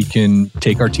solutions that we can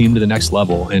take our team to the next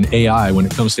level. And AI, when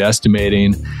it comes to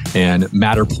estimating and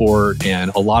Matterport and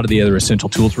a lot of the other essential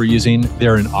tools we're using,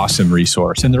 they're an awesome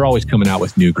resource. And they're always coming out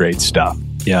with new great stuff.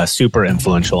 Yeah, super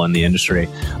influential in the industry.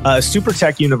 Super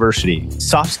Tech University,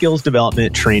 soft skills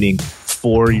development training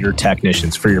for your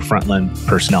technicians, for your frontline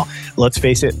personnel. Let's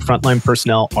face it, frontline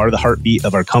personnel are the heartbeat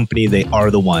of our company. They are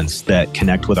the ones that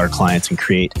connect with our clients and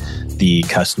create the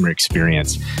customer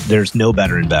experience. There's no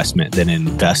better investment than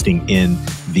investing in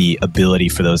the ability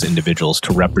for those individuals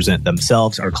to represent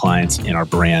themselves, our clients, and our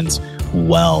brands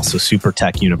well. So Super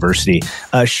Tech University,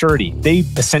 Surety, they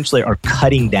essentially are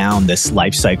cutting down this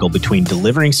life cycle between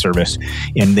delivering service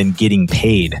and then getting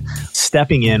paid,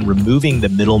 stepping in, removing the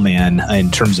middleman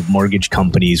in terms of mortgage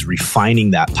companies,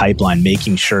 refining that pipeline,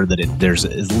 making sure that there's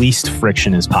as least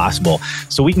friction as possible.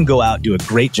 So we can go out, do a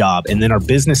great job, and then our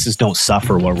businesses don't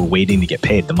suffer while we're waiting to get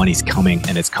paid. The money's coming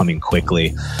and it's coming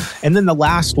quickly. And then the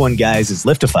last one, guys, is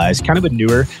Liftify. It's kind of a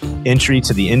newer entry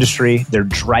to the industry. They're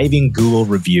driving Google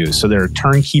reviews. So they're a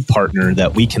turnkey partner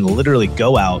that we can literally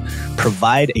go out,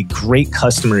 provide a great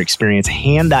customer experience,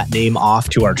 hand that name off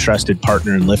to our trusted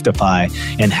partner in Liftify,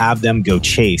 and have them go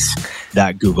chase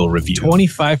that Google review.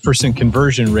 25%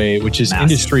 conversion rate, which is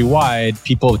industry-wide.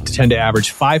 People tend to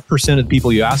average 5% of the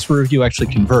people you ask for a review actually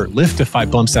convert. Liftify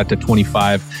bumps that to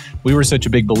 25%. We were such a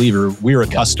big believer. We're a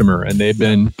customer, and they've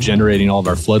been generating all of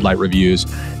our Floodlight reviews.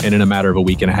 And in a matter of a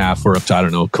week and a half, we're up to, I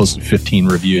don't know, close to 15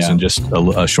 reviews in just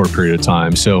a short period of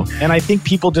time. So, and I think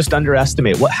people just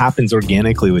underestimate what happens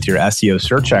organically with your SEO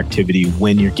search activity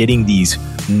when you're getting these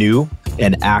new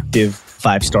and active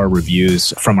 5-star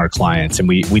reviews from our clients. And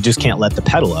we just can't let the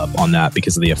pedal up on that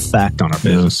because of the effect on our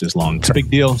businesses long term. It's a big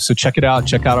deal. So check it out.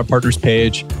 Check out our partners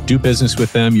page. Do business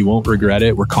with them. You won't regret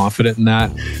it. We're confident in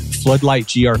that.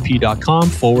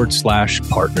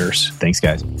 floodlightgrp.com/partners. Thanks,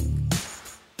 guys.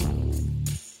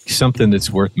 something that's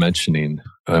worth mentioning,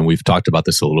 and we've talked about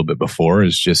this a little bit before,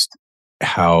 is just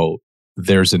how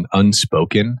there's an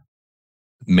unspoken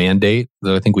mandate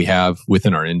that I think we have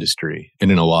within our industry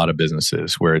and in a lot of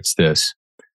businesses where it's this,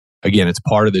 again, it's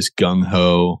part of this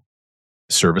gung-ho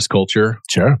service culture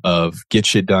of get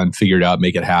shit done, figure it out,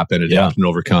 make it happen, adapt and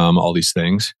overcome, all these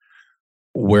things,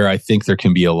 where I think there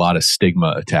can be a lot of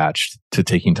stigma attached to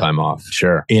taking time off.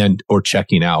 And or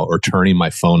checking out or turning my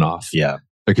phone off.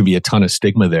 There can be a ton of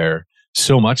stigma there.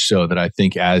 So much so that I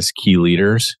think as key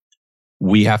leaders,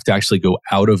 we have to actually go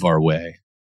out of our way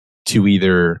to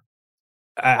either,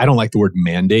 I don't like the word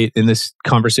mandate in this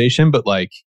conversation, but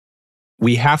like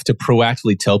we have to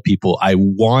proactively tell people, I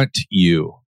want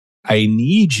you, I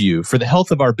need you for the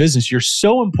health of our business. You're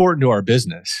so important to our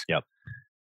business.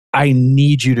 I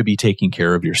need you to be taking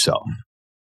care of yourself.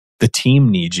 The team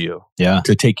needs you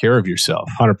to take care of yourself.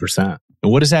 100%.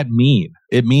 And what does that mean?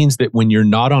 It means that when you're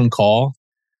not on call,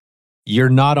 you're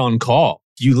not on call.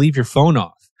 You leave your phone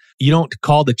off. You don't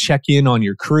call to check in on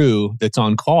your crew that's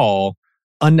on call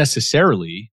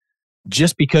unnecessarily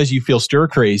just because you feel stir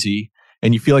crazy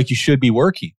and you feel like you should be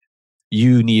working.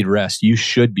 You need rest. You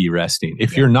should be resting.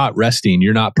 If you're not resting,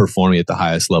 you're not performing at the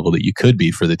highest level that you could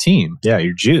be for the team.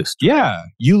 You're juiced.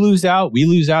 You lose out. We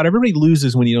lose out. Everybody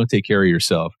loses when you don't take care of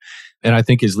yourself. And I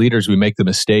think as leaders, we make the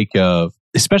mistake of,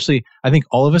 especially, I think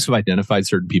all of us have identified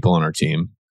certain people on our team.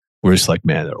 We're just like,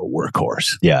 man, they're a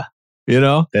workhorse. You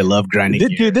know? They love grinding.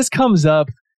 Dude, this comes up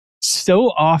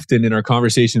so often in our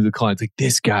conversations with clients. Like,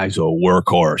 this guy's a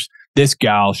workhorse. This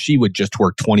gal, she would just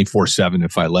work 24/7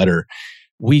 if I let her.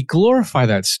 We glorify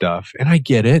that stuff. And I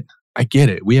get it.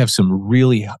 We have some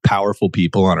really powerful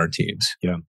people on our teams.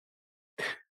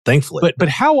 Thankfully. But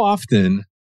how often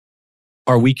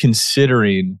are we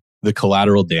considering the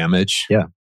collateral damage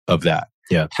of that?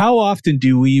 How often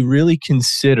do we really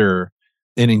consider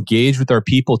and engage with our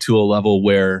people to a level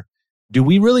where do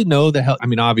we really know the hell? I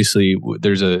mean, obviously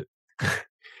there's a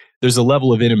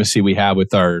level of intimacy we have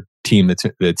with our team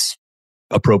that's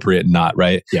appropriate and not,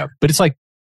 right? But it's like,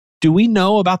 do we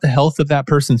know about the health of that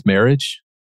person's marriage?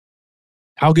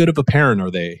 How good of a parent are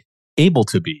they able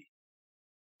to be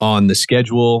on the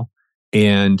schedule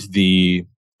and the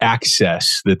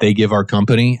access that they give our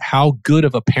company? How good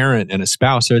of a parent and a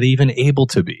spouse are they even able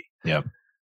to be?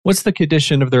 What's the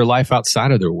condition of their life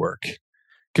outside of their work?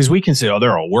 Because we can say, oh,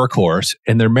 they're a workhorse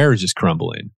and their marriage is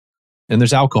crumbling and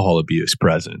there's alcohol abuse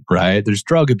present, right? There's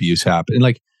drug abuse happening.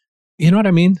 Like, you know what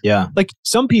I mean? Like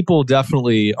some people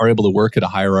definitely are able to work at a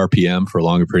higher RPM for a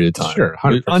longer period of time.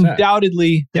 100%.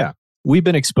 Undoubtedly, we've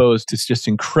been exposed to just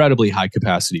incredibly high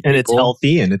capacity people. And it's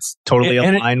healthy and it's totally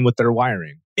aligned with their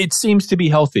wiring. It seems to be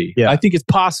healthy. I think it's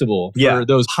possible for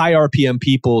those high RPM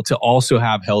people to also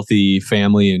have healthy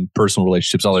family and personal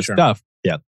relationships, all that stuff.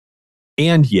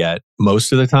 And yet,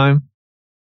 most of the time,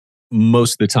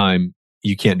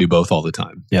 you can't do both all the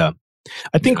time.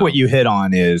 I think what you hit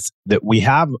on is that we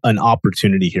have an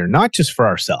opportunity here, not just for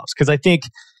ourselves. Because I think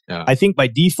by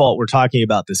default, we're talking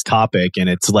about this topic and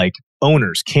it's like,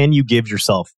 owners, can you give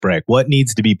yourself a break? What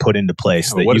needs to be put into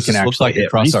place that you can actually hit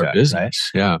across reset, our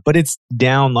business? Right? But it's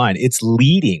downline. It's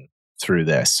leading through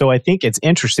this. So I think it's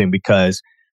interesting because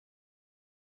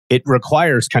it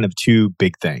requires kind of two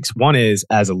big things. One is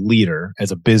as a leader,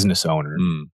 as a business owner,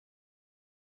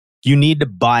 you need to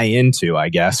buy into, I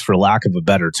guess, for lack of a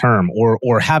better term,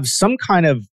 or have some kind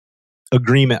of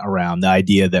agreement around the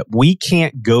idea that we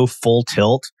can't go full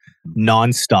tilt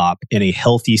nonstop in a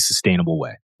healthy, sustainable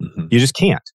way. You just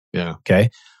can't. Okay.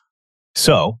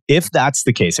 So if that's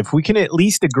the case, if we can at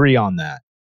least agree on that,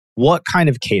 what kind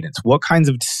of cadence, what kinds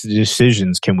of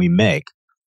decisions can we make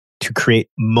to create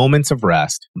moments of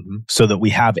rest so that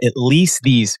we have at least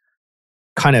these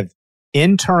kind of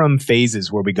interim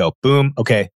phases where we go, boom,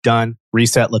 okay, done,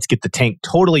 reset, let's get the tank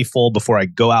totally full before I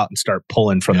go out and start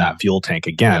pulling from that fuel tank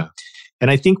again. And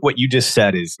I think what you just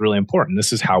said is really important.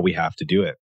 This is how we have to do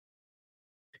it.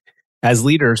 As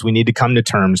leaders, we need to come to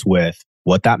terms with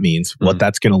what that means, what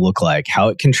that's going to look like, how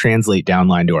it can translate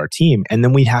downline to our team. And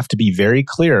then we have to be very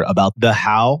clear about the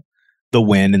how, the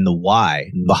when, and the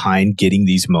why behind getting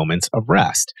these moments of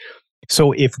rest.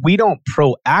 So if we don't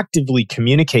proactively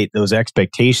communicate those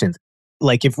expectations,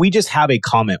 like if we just have a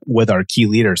comment with our key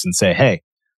leaders and say, hey,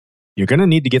 you're going to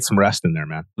need to get some rest in there,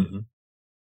 man.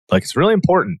 Like it's really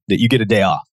important that you get a day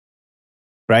off,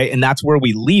 right? And that's where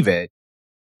we leave it.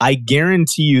 I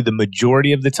guarantee you the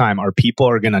majority of the time, our people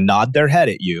are going to nod their head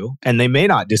at you and they may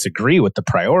not disagree with the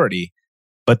priority,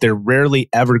 but they're rarely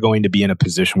ever going to be in a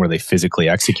position where they physically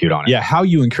execute on it. Yeah, how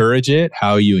you encourage it,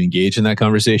 how you engage in that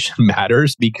conversation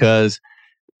matters because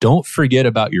don't forget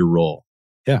about your role.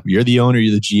 You're the owner,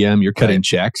 you're the GM, you're cutting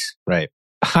checks.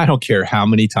 I don't care how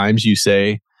many times you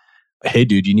say, hey,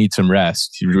 dude, you need some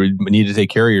rest. You need to take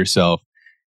care of yourself.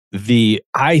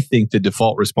 I think the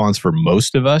default response for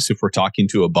most of us, if we're talking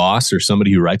to a boss or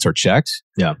somebody who writes our checks,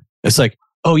 it's like,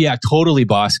 oh yeah, totally,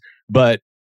 boss. But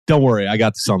don't worry, I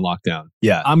got this on lockdown.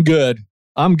 Yeah. I'm good.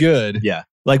 Yeah.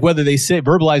 Like whether they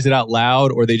verbalize it out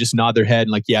loud or they just nod their head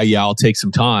and like, yeah, I'll take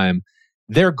some time.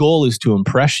 Their goal is to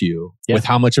impress you with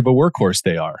how much of a workhorse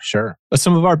they are. Sure. But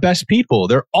some of our best people,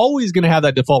 they're always going to have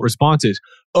that default response is,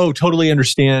 oh, totally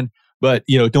understand. But,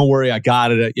 don't worry, I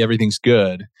got it. Everything's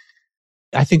good.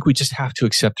 I think we just have to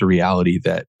accept the reality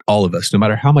that all of us, no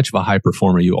matter how much of a high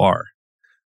performer you are,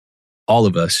 all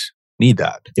of us need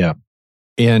that. Yeah.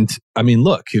 And I mean,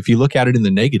 look, if you look at it in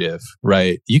the negative,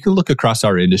 right, you can look across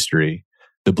our industry,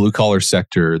 the blue collar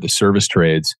sector, the service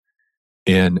trades,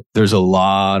 and there's a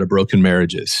lot of broken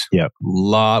marriages. Yeah.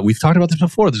 We've talked about this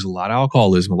before. There's a lot of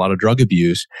alcoholism, a lot of drug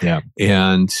abuse. Yeah.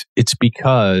 And it's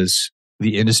because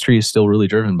the industry is still really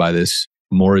driven by this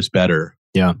more is better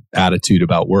attitude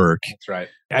about work. That's right.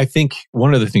 I think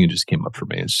one other thing that just came up for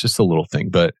me, it's just a little thing,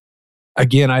 but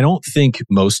again, I don't think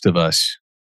most of us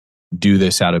do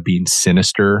this out of being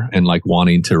sinister and like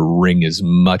wanting to wring as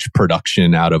much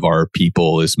production out of our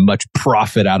people, as much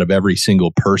profit out of every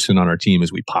single person on our team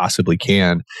as we possibly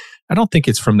can. I don't think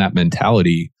it's from that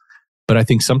mentality, but I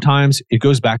think sometimes it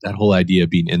goes back to that whole idea of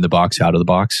being in the box, out of the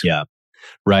box. Yeah.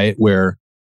 Right? Where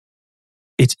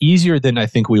it's easier than I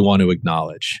think we want to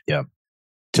acknowledge. Yeah.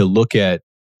 To look at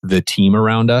the team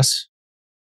around us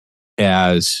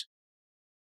as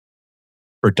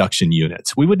production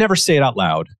units. We would never say it out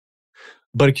loud,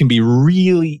 but it can be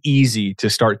really easy to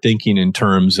start thinking in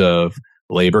terms of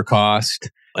labor cost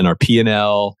and our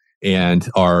P&L and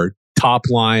our top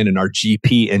line and our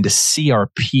GP, and to see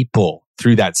our people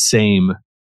through that same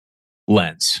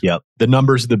lens. Yep. The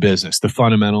numbers of the business, the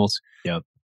fundamentals. Yep.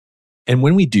 And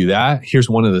when we do that, here's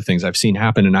one of the things I've seen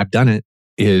happen, and I've done it,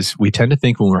 is we tend to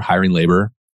think when we're hiring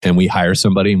labor and we hire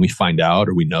somebody and we find out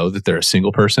or we know that they're a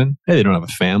single person, hey, they don't have a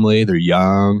family, they're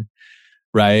young,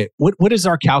 right? What is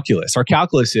our calculus? Our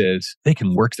calculus is they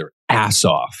can work their ass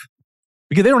off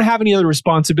because they don't have any other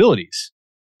responsibilities.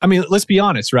 I mean, let's be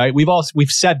honest, right? We've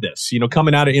said this,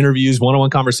 coming out of interviews,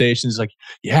 one-on-one conversations, like,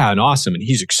 yeah, and awesome, and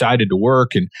he's excited to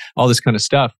work and all this kind of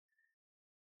stuff.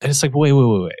 And it's like,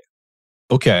 wait.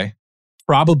 Okay.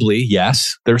 Probably,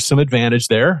 yes, there's some advantage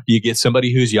there. You get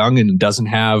somebody who's young and doesn't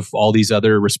have all these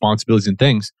other responsibilities and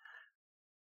things.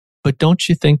 But don't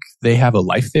you think they have a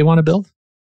life they want to build?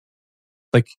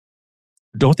 Like,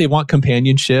 don't they want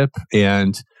companionship?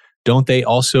 And don't they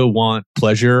also want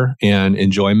pleasure and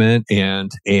enjoyment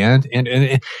and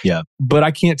yeah. But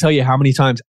I can't tell you how many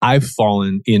times I've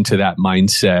fallen into that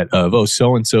mindset of, oh,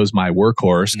 so-and-so's my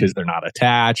workhorse because they're not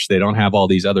attached. They don't have all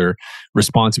these other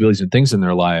responsibilities and things in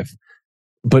their life.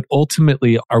 But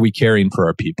ultimately, are we caring for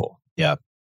our people? Yeah.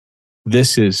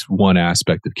 This is one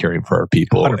aspect of caring for our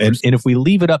people. 100%. And if we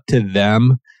leave it up to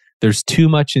them, there's too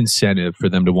much incentive for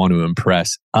them to want to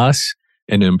impress us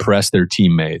and impress their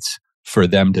teammates for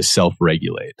them to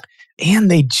self-regulate.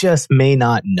 And they just may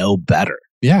not know better.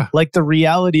 Yeah. Like the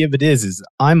reality of it is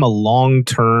I'm a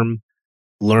long-term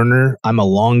learner. I'm a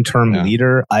long-term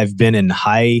leader. I've been in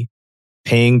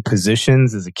high-paying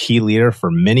positions as a key leader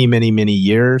for many, many, many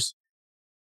years.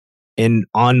 And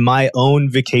on my own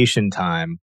vacation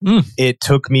time, it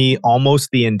took me almost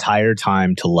the entire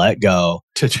time to let go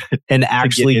and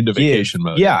actually get into vacation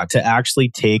mode. Yeah, to actually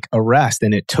take a rest.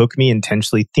 And it took me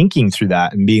intentionally thinking through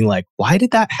that and being like, why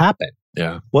did that happen?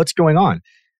 Yeah. What's going on?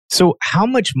 So how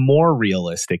much more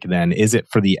realistic then is it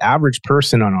for the average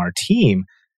person on our team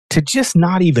to just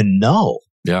not even know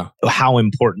how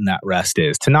important that rest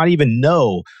is, to not even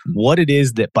know what it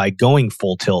is that by going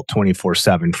full tilt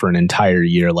 24/7 for an entire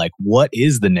year, like what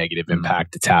is the negative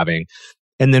impact it's having?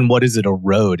 And then what does it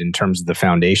erode in terms of the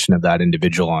foundation of that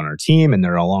individual on our team and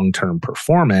their long-term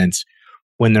performance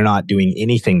when they're not doing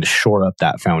anything to shore up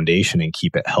that foundation and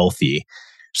keep it healthy?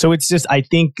 So it's just, I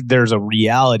think there's a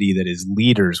reality that as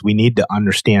leaders, we need to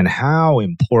understand how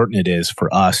important it is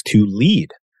for us to lead.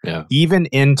 Yeah. Even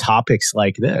in topics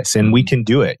like this. And we can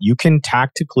do it. You can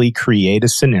tactically create a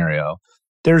scenario.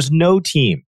 There's no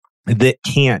team that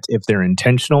can't, if they're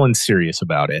intentional and serious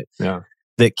about it,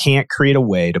 that can't create a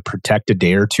way to protect a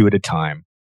day or two at a time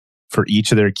for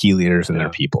each of their key leaders and their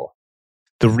people.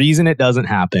 The reason it doesn't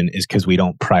happen is because we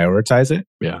don't prioritize it.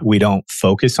 Yeah. We don't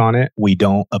focus on it. We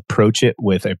don't approach it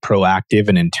with a proactive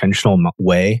and intentional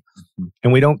way.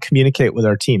 And we don't communicate with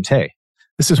our teams, hey,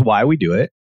 this is why we do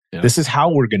it. Yeah. This is how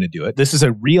we're going to do it. This is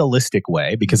a realistic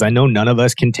way because I know none of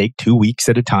us can take 2 weeks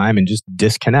at a time and just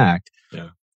disconnect.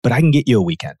 Yeah. But I can get you a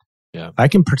weekend. Yeah. I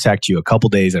can protect you a couple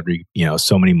days every,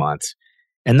 so many months.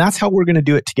 And that's how we're going to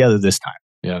do it together this time.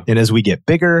 Yeah. And as we get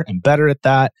bigger and better at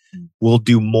that, we'll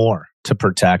do more to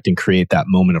protect and create that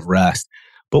moment of rest.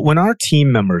 But when our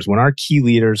team members, when our key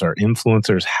leaders, our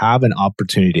influencers have an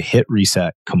opportunity to hit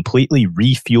reset, completely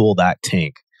refuel that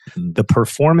tank, the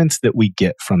performance that we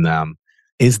get from them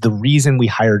is the reason we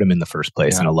hired them in the first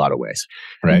place in a lot of ways.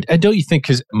 Right. And don't you think,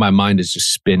 because my mind is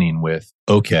just spinning with,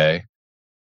 okay,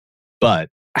 but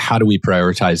how do we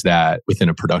prioritize that within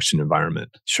a production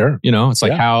environment? Sure. It's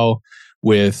like how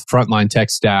with frontline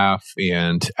tech staff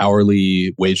and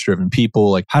hourly wage-driven people,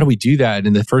 like how do we do that?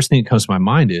 And the first thing that comes to my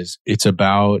mind is it's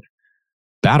about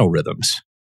battle rhythms.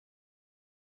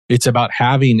 It's about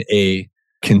having a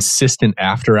consistent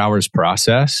after-hours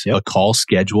process, a call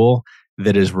schedule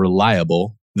that is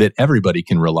reliable, that everybody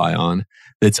can rely on,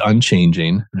 that's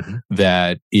unchanging,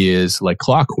 that is like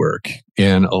clockwork.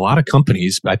 And a lot of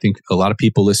companies, I think a lot of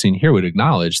people listening here would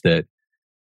acknowledge that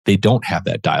they don't have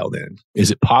that dialed in. Is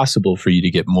it possible for you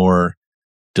to get more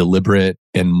deliberate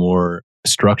and more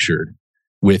structured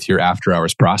with your after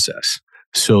hours process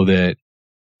so that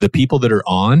the people that are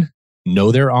on,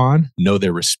 know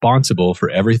they're responsible for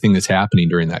everything that's happening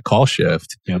during that call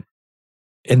shift? Yep.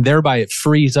 And thereby it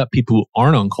frees up people who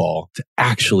aren't on call to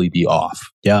actually be off.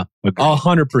 Yeah.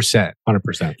 100%.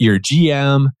 100%. Your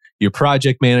GM, your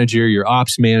project manager, your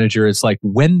ops manager, it's like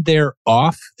when they're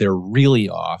off, they're really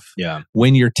off. Yeah.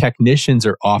 When your technicians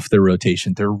are off their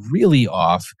rotation, they're really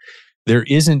off. There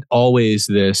isn't always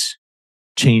this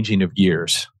changing of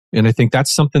gears. And I think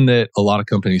that's something that a lot of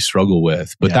companies struggle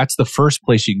with. But that's the first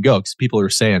place you can go, because people are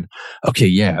saying, okay,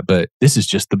 yeah, but this is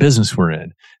just the business we're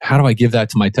in. How do I give that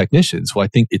to my technicians? Well, I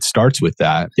think it starts with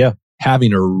that. Yeah.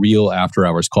 Having a real after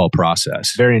hours call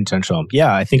process. Very intentional.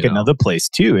 Yeah. I think another place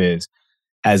too is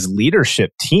as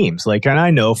leadership teams, like, and I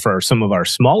know for some of our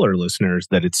smaller listeners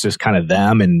that it's just kind of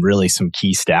them and really some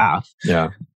key staff. Yeah.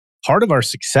 Part of our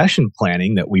succession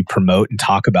planning that we promote and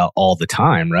talk about all the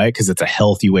time, right? Because it's a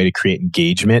healthy way to create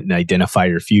engagement and identify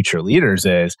your future leaders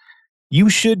is you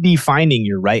should be finding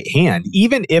your right hand,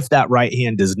 even if that right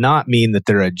hand does not mean that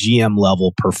they're a GM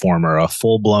level performer, a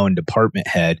full-blown department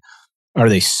head. Are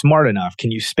they smart enough?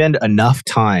 Can you spend enough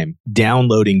time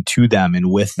downloading to them and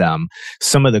with them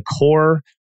some of the core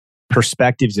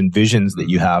perspectives and visions that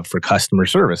you have for customer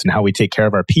service and how we take care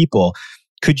of our people?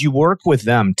 Could you work with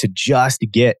them to just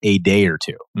get a day or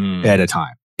two at a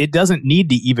time? It doesn't need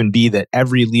to even be that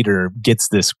every leader gets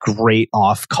this great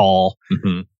off-call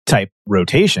type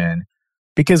rotation,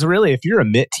 because really, if you're a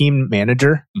MIT team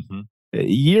manager,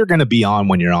 you're going to be on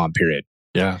when you're on, period.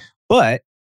 Yeah. But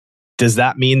does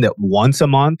that mean that once a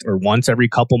month or once every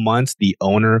couple months, the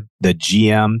owner, the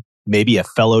GM, maybe a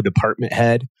fellow department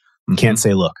head can't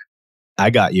say, look,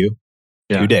 I got you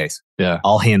 2 days. Yeah.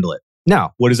 I'll handle it.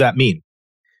 Now, what does that mean?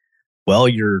 Well,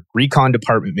 your recon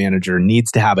department manager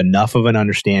needs to have enough of an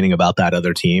understanding about that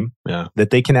other team that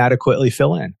they can adequately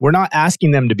fill in. We're not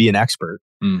asking them to be an expert,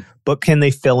 but can they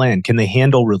fill in? Can they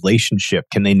handle relationship?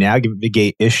 Can they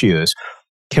navigate issues?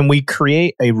 Can we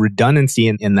create a redundancy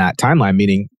in that timeline?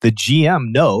 Meaning the GM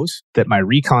knows that my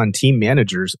recon team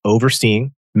manager's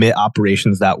overseeing MIT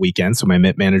operations that weekend, so my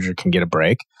MIT manager can get a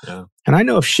break. Yeah. And I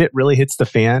know if shit really hits the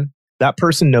fan, that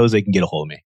person knows they can get a hold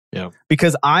of me. Yeah.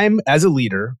 Because as a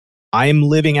leader, I am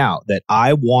living out that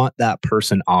I want that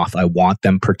person off. I want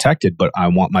them protected, but I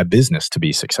want my business to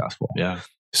be successful. Yeah.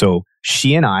 So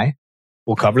she and I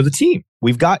will cover the team.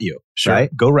 We've got you, right?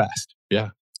 Go rest.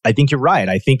 Yeah. I think you're right.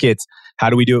 I think it's, how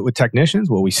do we do it with technicians?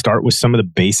 Well, we start with some of the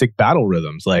basic battle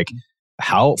rhythms, like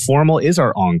how formal is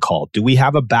our on-call? Do we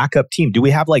have a backup team? Do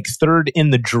we have like third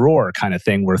in the drawer kind of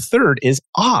thing where third is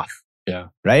off? Yeah.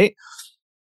 Right?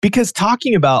 Because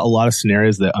talking about a lot of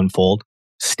scenarios that unfold,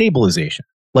 stabilization.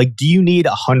 Like, do you need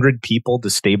 100 people to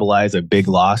stabilize a big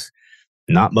loss?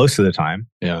 Not most of the time.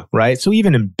 Yeah. Right? So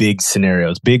even in big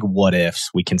scenarios, big what ifs,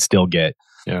 we can still get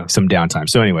some downtime.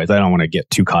 So anyways, I don't want to get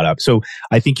too caught up. So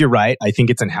I think you're right. I think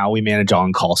it's in how we manage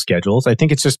on-call schedules. I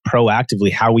think it's just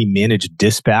proactively how we manage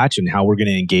dispatch and how we're going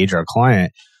to engage our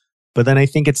client. But then I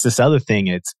think it's this other thing.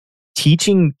 It's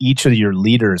teaching each of your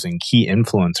leaders and key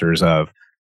influencers of,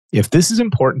 if this is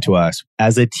important to us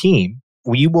as a team,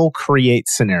 we will create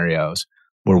scenarios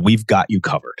where we've got you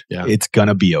covered. Yeah. It's going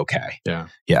to be okay. Yeah.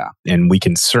 Yeah. And we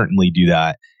can certainly do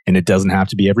that. And it doesn't have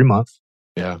to be every month.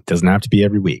 Yeah. It doesn't have to be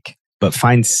every week. But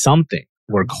find something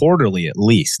where quarterly at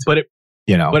least. But it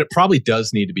probably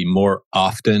does need to be more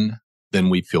often than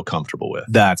we feel comfortable with.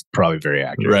 That's probably very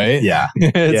accurate. Right? Yeah.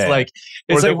 It's like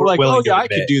we're like, oh yeah, I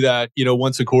could admit. do that,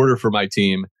 once a quarter for my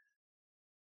team.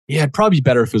 Yeah, it'd probably be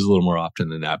better if it was a little more often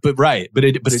than that. But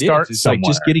it is. It's like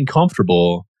just getting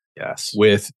comfortable Yes.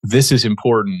 with this is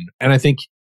important. And I think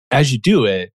as you do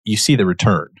it, you see the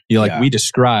return. We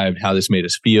described how this made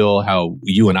us feel, how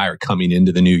you and I are coming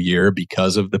into the new year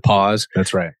because of the pause.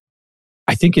 That's right.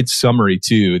 I think in summary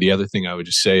too, the other thing I would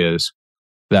just say is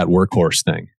that workhorse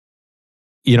thing.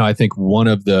 I think one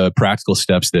of the practical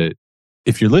steps that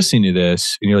if you're listening to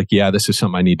this and you're like, yeah, this is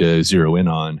something I need to zero in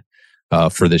on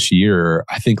for this year,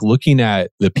 I think looking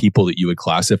at the people that you would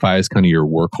classify as kind of your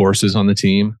workhorses on the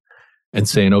team and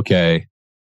saying, okay,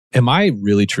 am I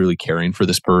really truly caring for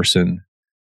this person?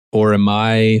 Or am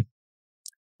I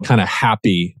kind of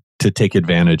happy to take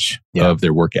advantage of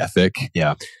their work ethic?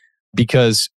 Yeah.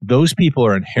 Because those people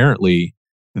are inherently,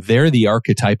 they're the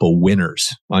archetypal winners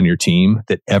on your team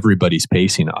that everybody's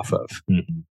pacing off of.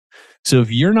 Mm-hmm. So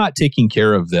if you're not taking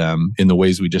care of them in the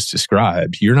ways we just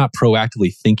described, you're not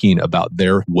proactively thinking about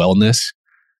their wellness,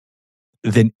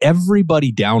 then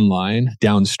everybody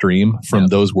downstream from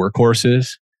those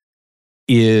workhorses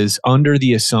is under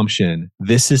the assumption,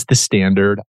 this is the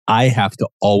standard I have to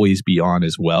always be on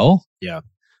as well. Yeah.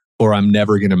 Or I'm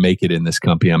never going to make it in this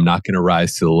company. I'm not going to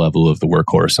rise to the level of the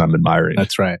workhorse I'm admiring.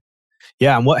 That's right.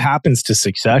 Yeah. And what happens to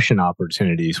succession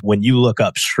opportunities when you look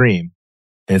upstream,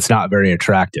 it's not very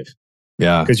attractive.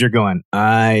 Yeah. Because you're going,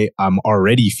 I'm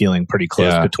already feeling pretty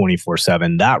close to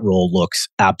 24/7. That role looks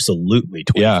absolutely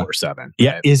 24/7.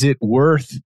 Yeah. Right?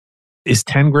 Is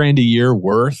 10 grand a year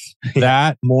worth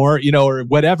that more, or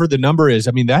whatever the number is?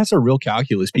 I mean, that's a real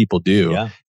calculus people do. Yeah.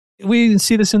 We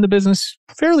see this in the business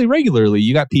fairly regularly.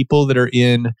 You got people that are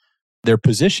in their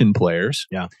position players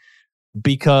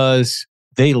because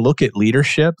they look at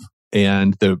leadership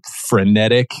and the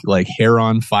frenetic, like hair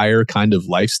on fire kind of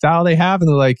lifestyle they have. And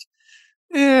they're like,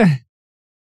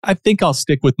 I think I'll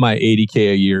stick with my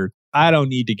 80K a year. I don't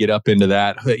need to get up into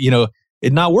that.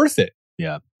 It's not worth it.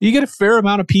 Yeah. You get a fair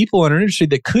amount of people in our industry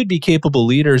that could be capable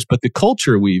leaders, but the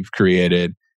culture we've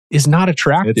created is not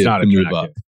attractive to move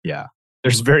up. Yeah.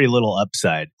 There's very little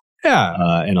upside.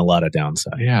 Yeah. And a lot of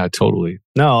downside. Yeah, totally.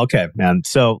 No, okay, man.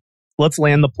 So let's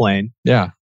land the plane. Yeah.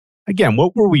 Again,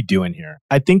 what were we doing here?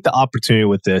 I think the opportunity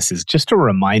with this is just to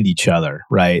remind each other,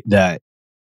 right, that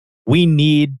we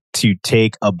need to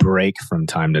take a break from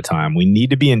time to time. We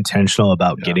need to be intentional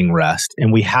about getting rest.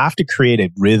 And we have to create a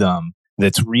rhythm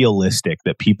that's realistic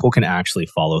that people can actually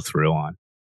follow through on.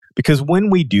 Because when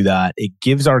we do that, it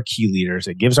gives our key leaders,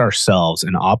 it gives ourselves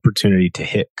an opportunity to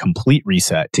hit complete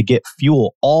reset, to get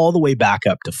fuel all the way back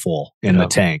up to full in the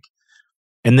tank.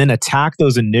 And then attack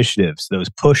those initiatives, those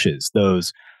pushes,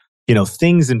 those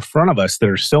things in front of us that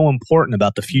are so important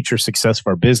about the future success of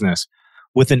our business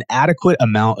with an adequate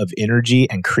amount of energy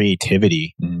and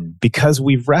creativity because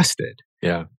we've rested.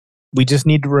 Yeah. We just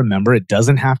need to remember it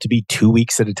doesn't have to be 2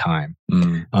 weeks at a time.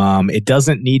 It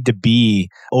doesn't need to be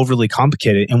overly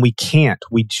complicated, and we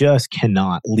just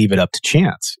cannot leave it up to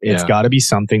chance. It's got to be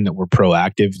something that we're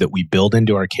proactive, that we build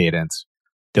into our cadence,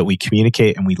 that we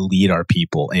communicate and we lead our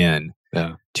people in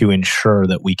to ensure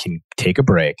that we can take a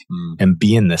break and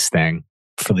be in this thing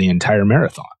for the entire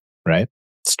marathon, right?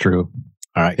 It's true.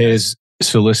 All right.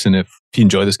 So listen, if you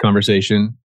enjoy this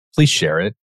conversation, please share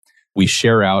it. We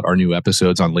share out our new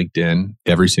episodes on LinkedIn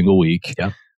every single week,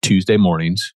 Tuesday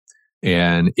mornings.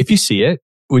 And if you see it,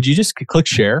 would you just click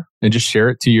share and just share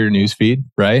it to your newsfeed,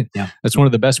 right? Yeah. That's one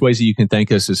of the best ways that you can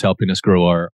thank us is helping us grow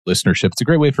our listenership. It's a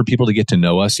great way for people to get to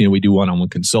know us. We do one-on-one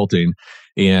consulting,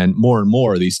 and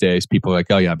more these days, people are like,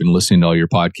 oh yeah, I've been listening to all your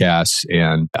podcasts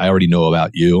and I already know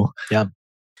about you. Yeah.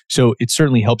 So it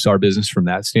certainly helps our business from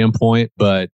that standpoint,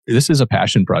 but this is a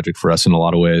passion project for us in a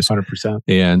lot of ways. 100%.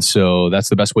 And so that's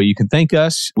the best way you can thank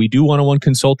us. We do one-on-one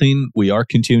consulting. We are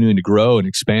continuing to grow and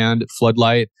expand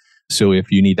Floodlight. So if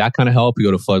you need that kind of help, you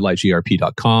go to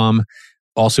floodlightgrp.com.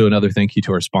 Also, another thank you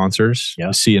to our sponsors,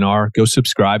 CNR. Go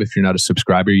subscribe if you're not a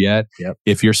subscriber yet.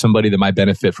 If you're somebody that might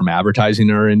benefit from advertising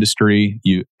in our industry,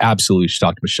 you absolutely should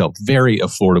talk to Michelle. Very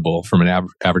affordable from an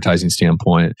advertising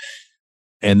standpoint.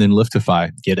 And then Liftify.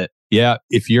 Get it. Yeah.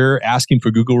 If you're asking for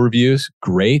Google reviews,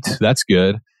 great. That's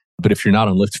good. But if you're not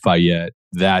on Liftify yet,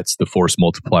 that's the force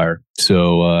multiplier.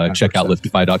 So check out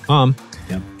liftify.com.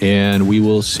 And we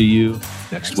will see you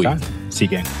next week. See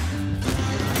you, gang.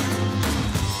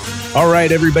 All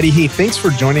right, everybody. Hey, thanks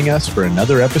for joining us for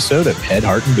another episode of Head,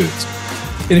 Heart, and Boots.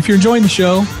 And if you're enjoying the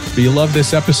show, or you love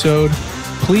this episode,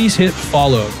 please hit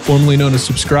follow, formerly known as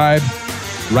subscribe,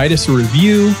 write us a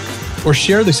review, or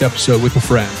share this episode with a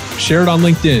friend. Share it on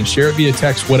LinkedIn, share it via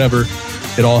text, whatever.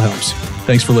 It all helps.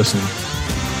 Thanks for listening.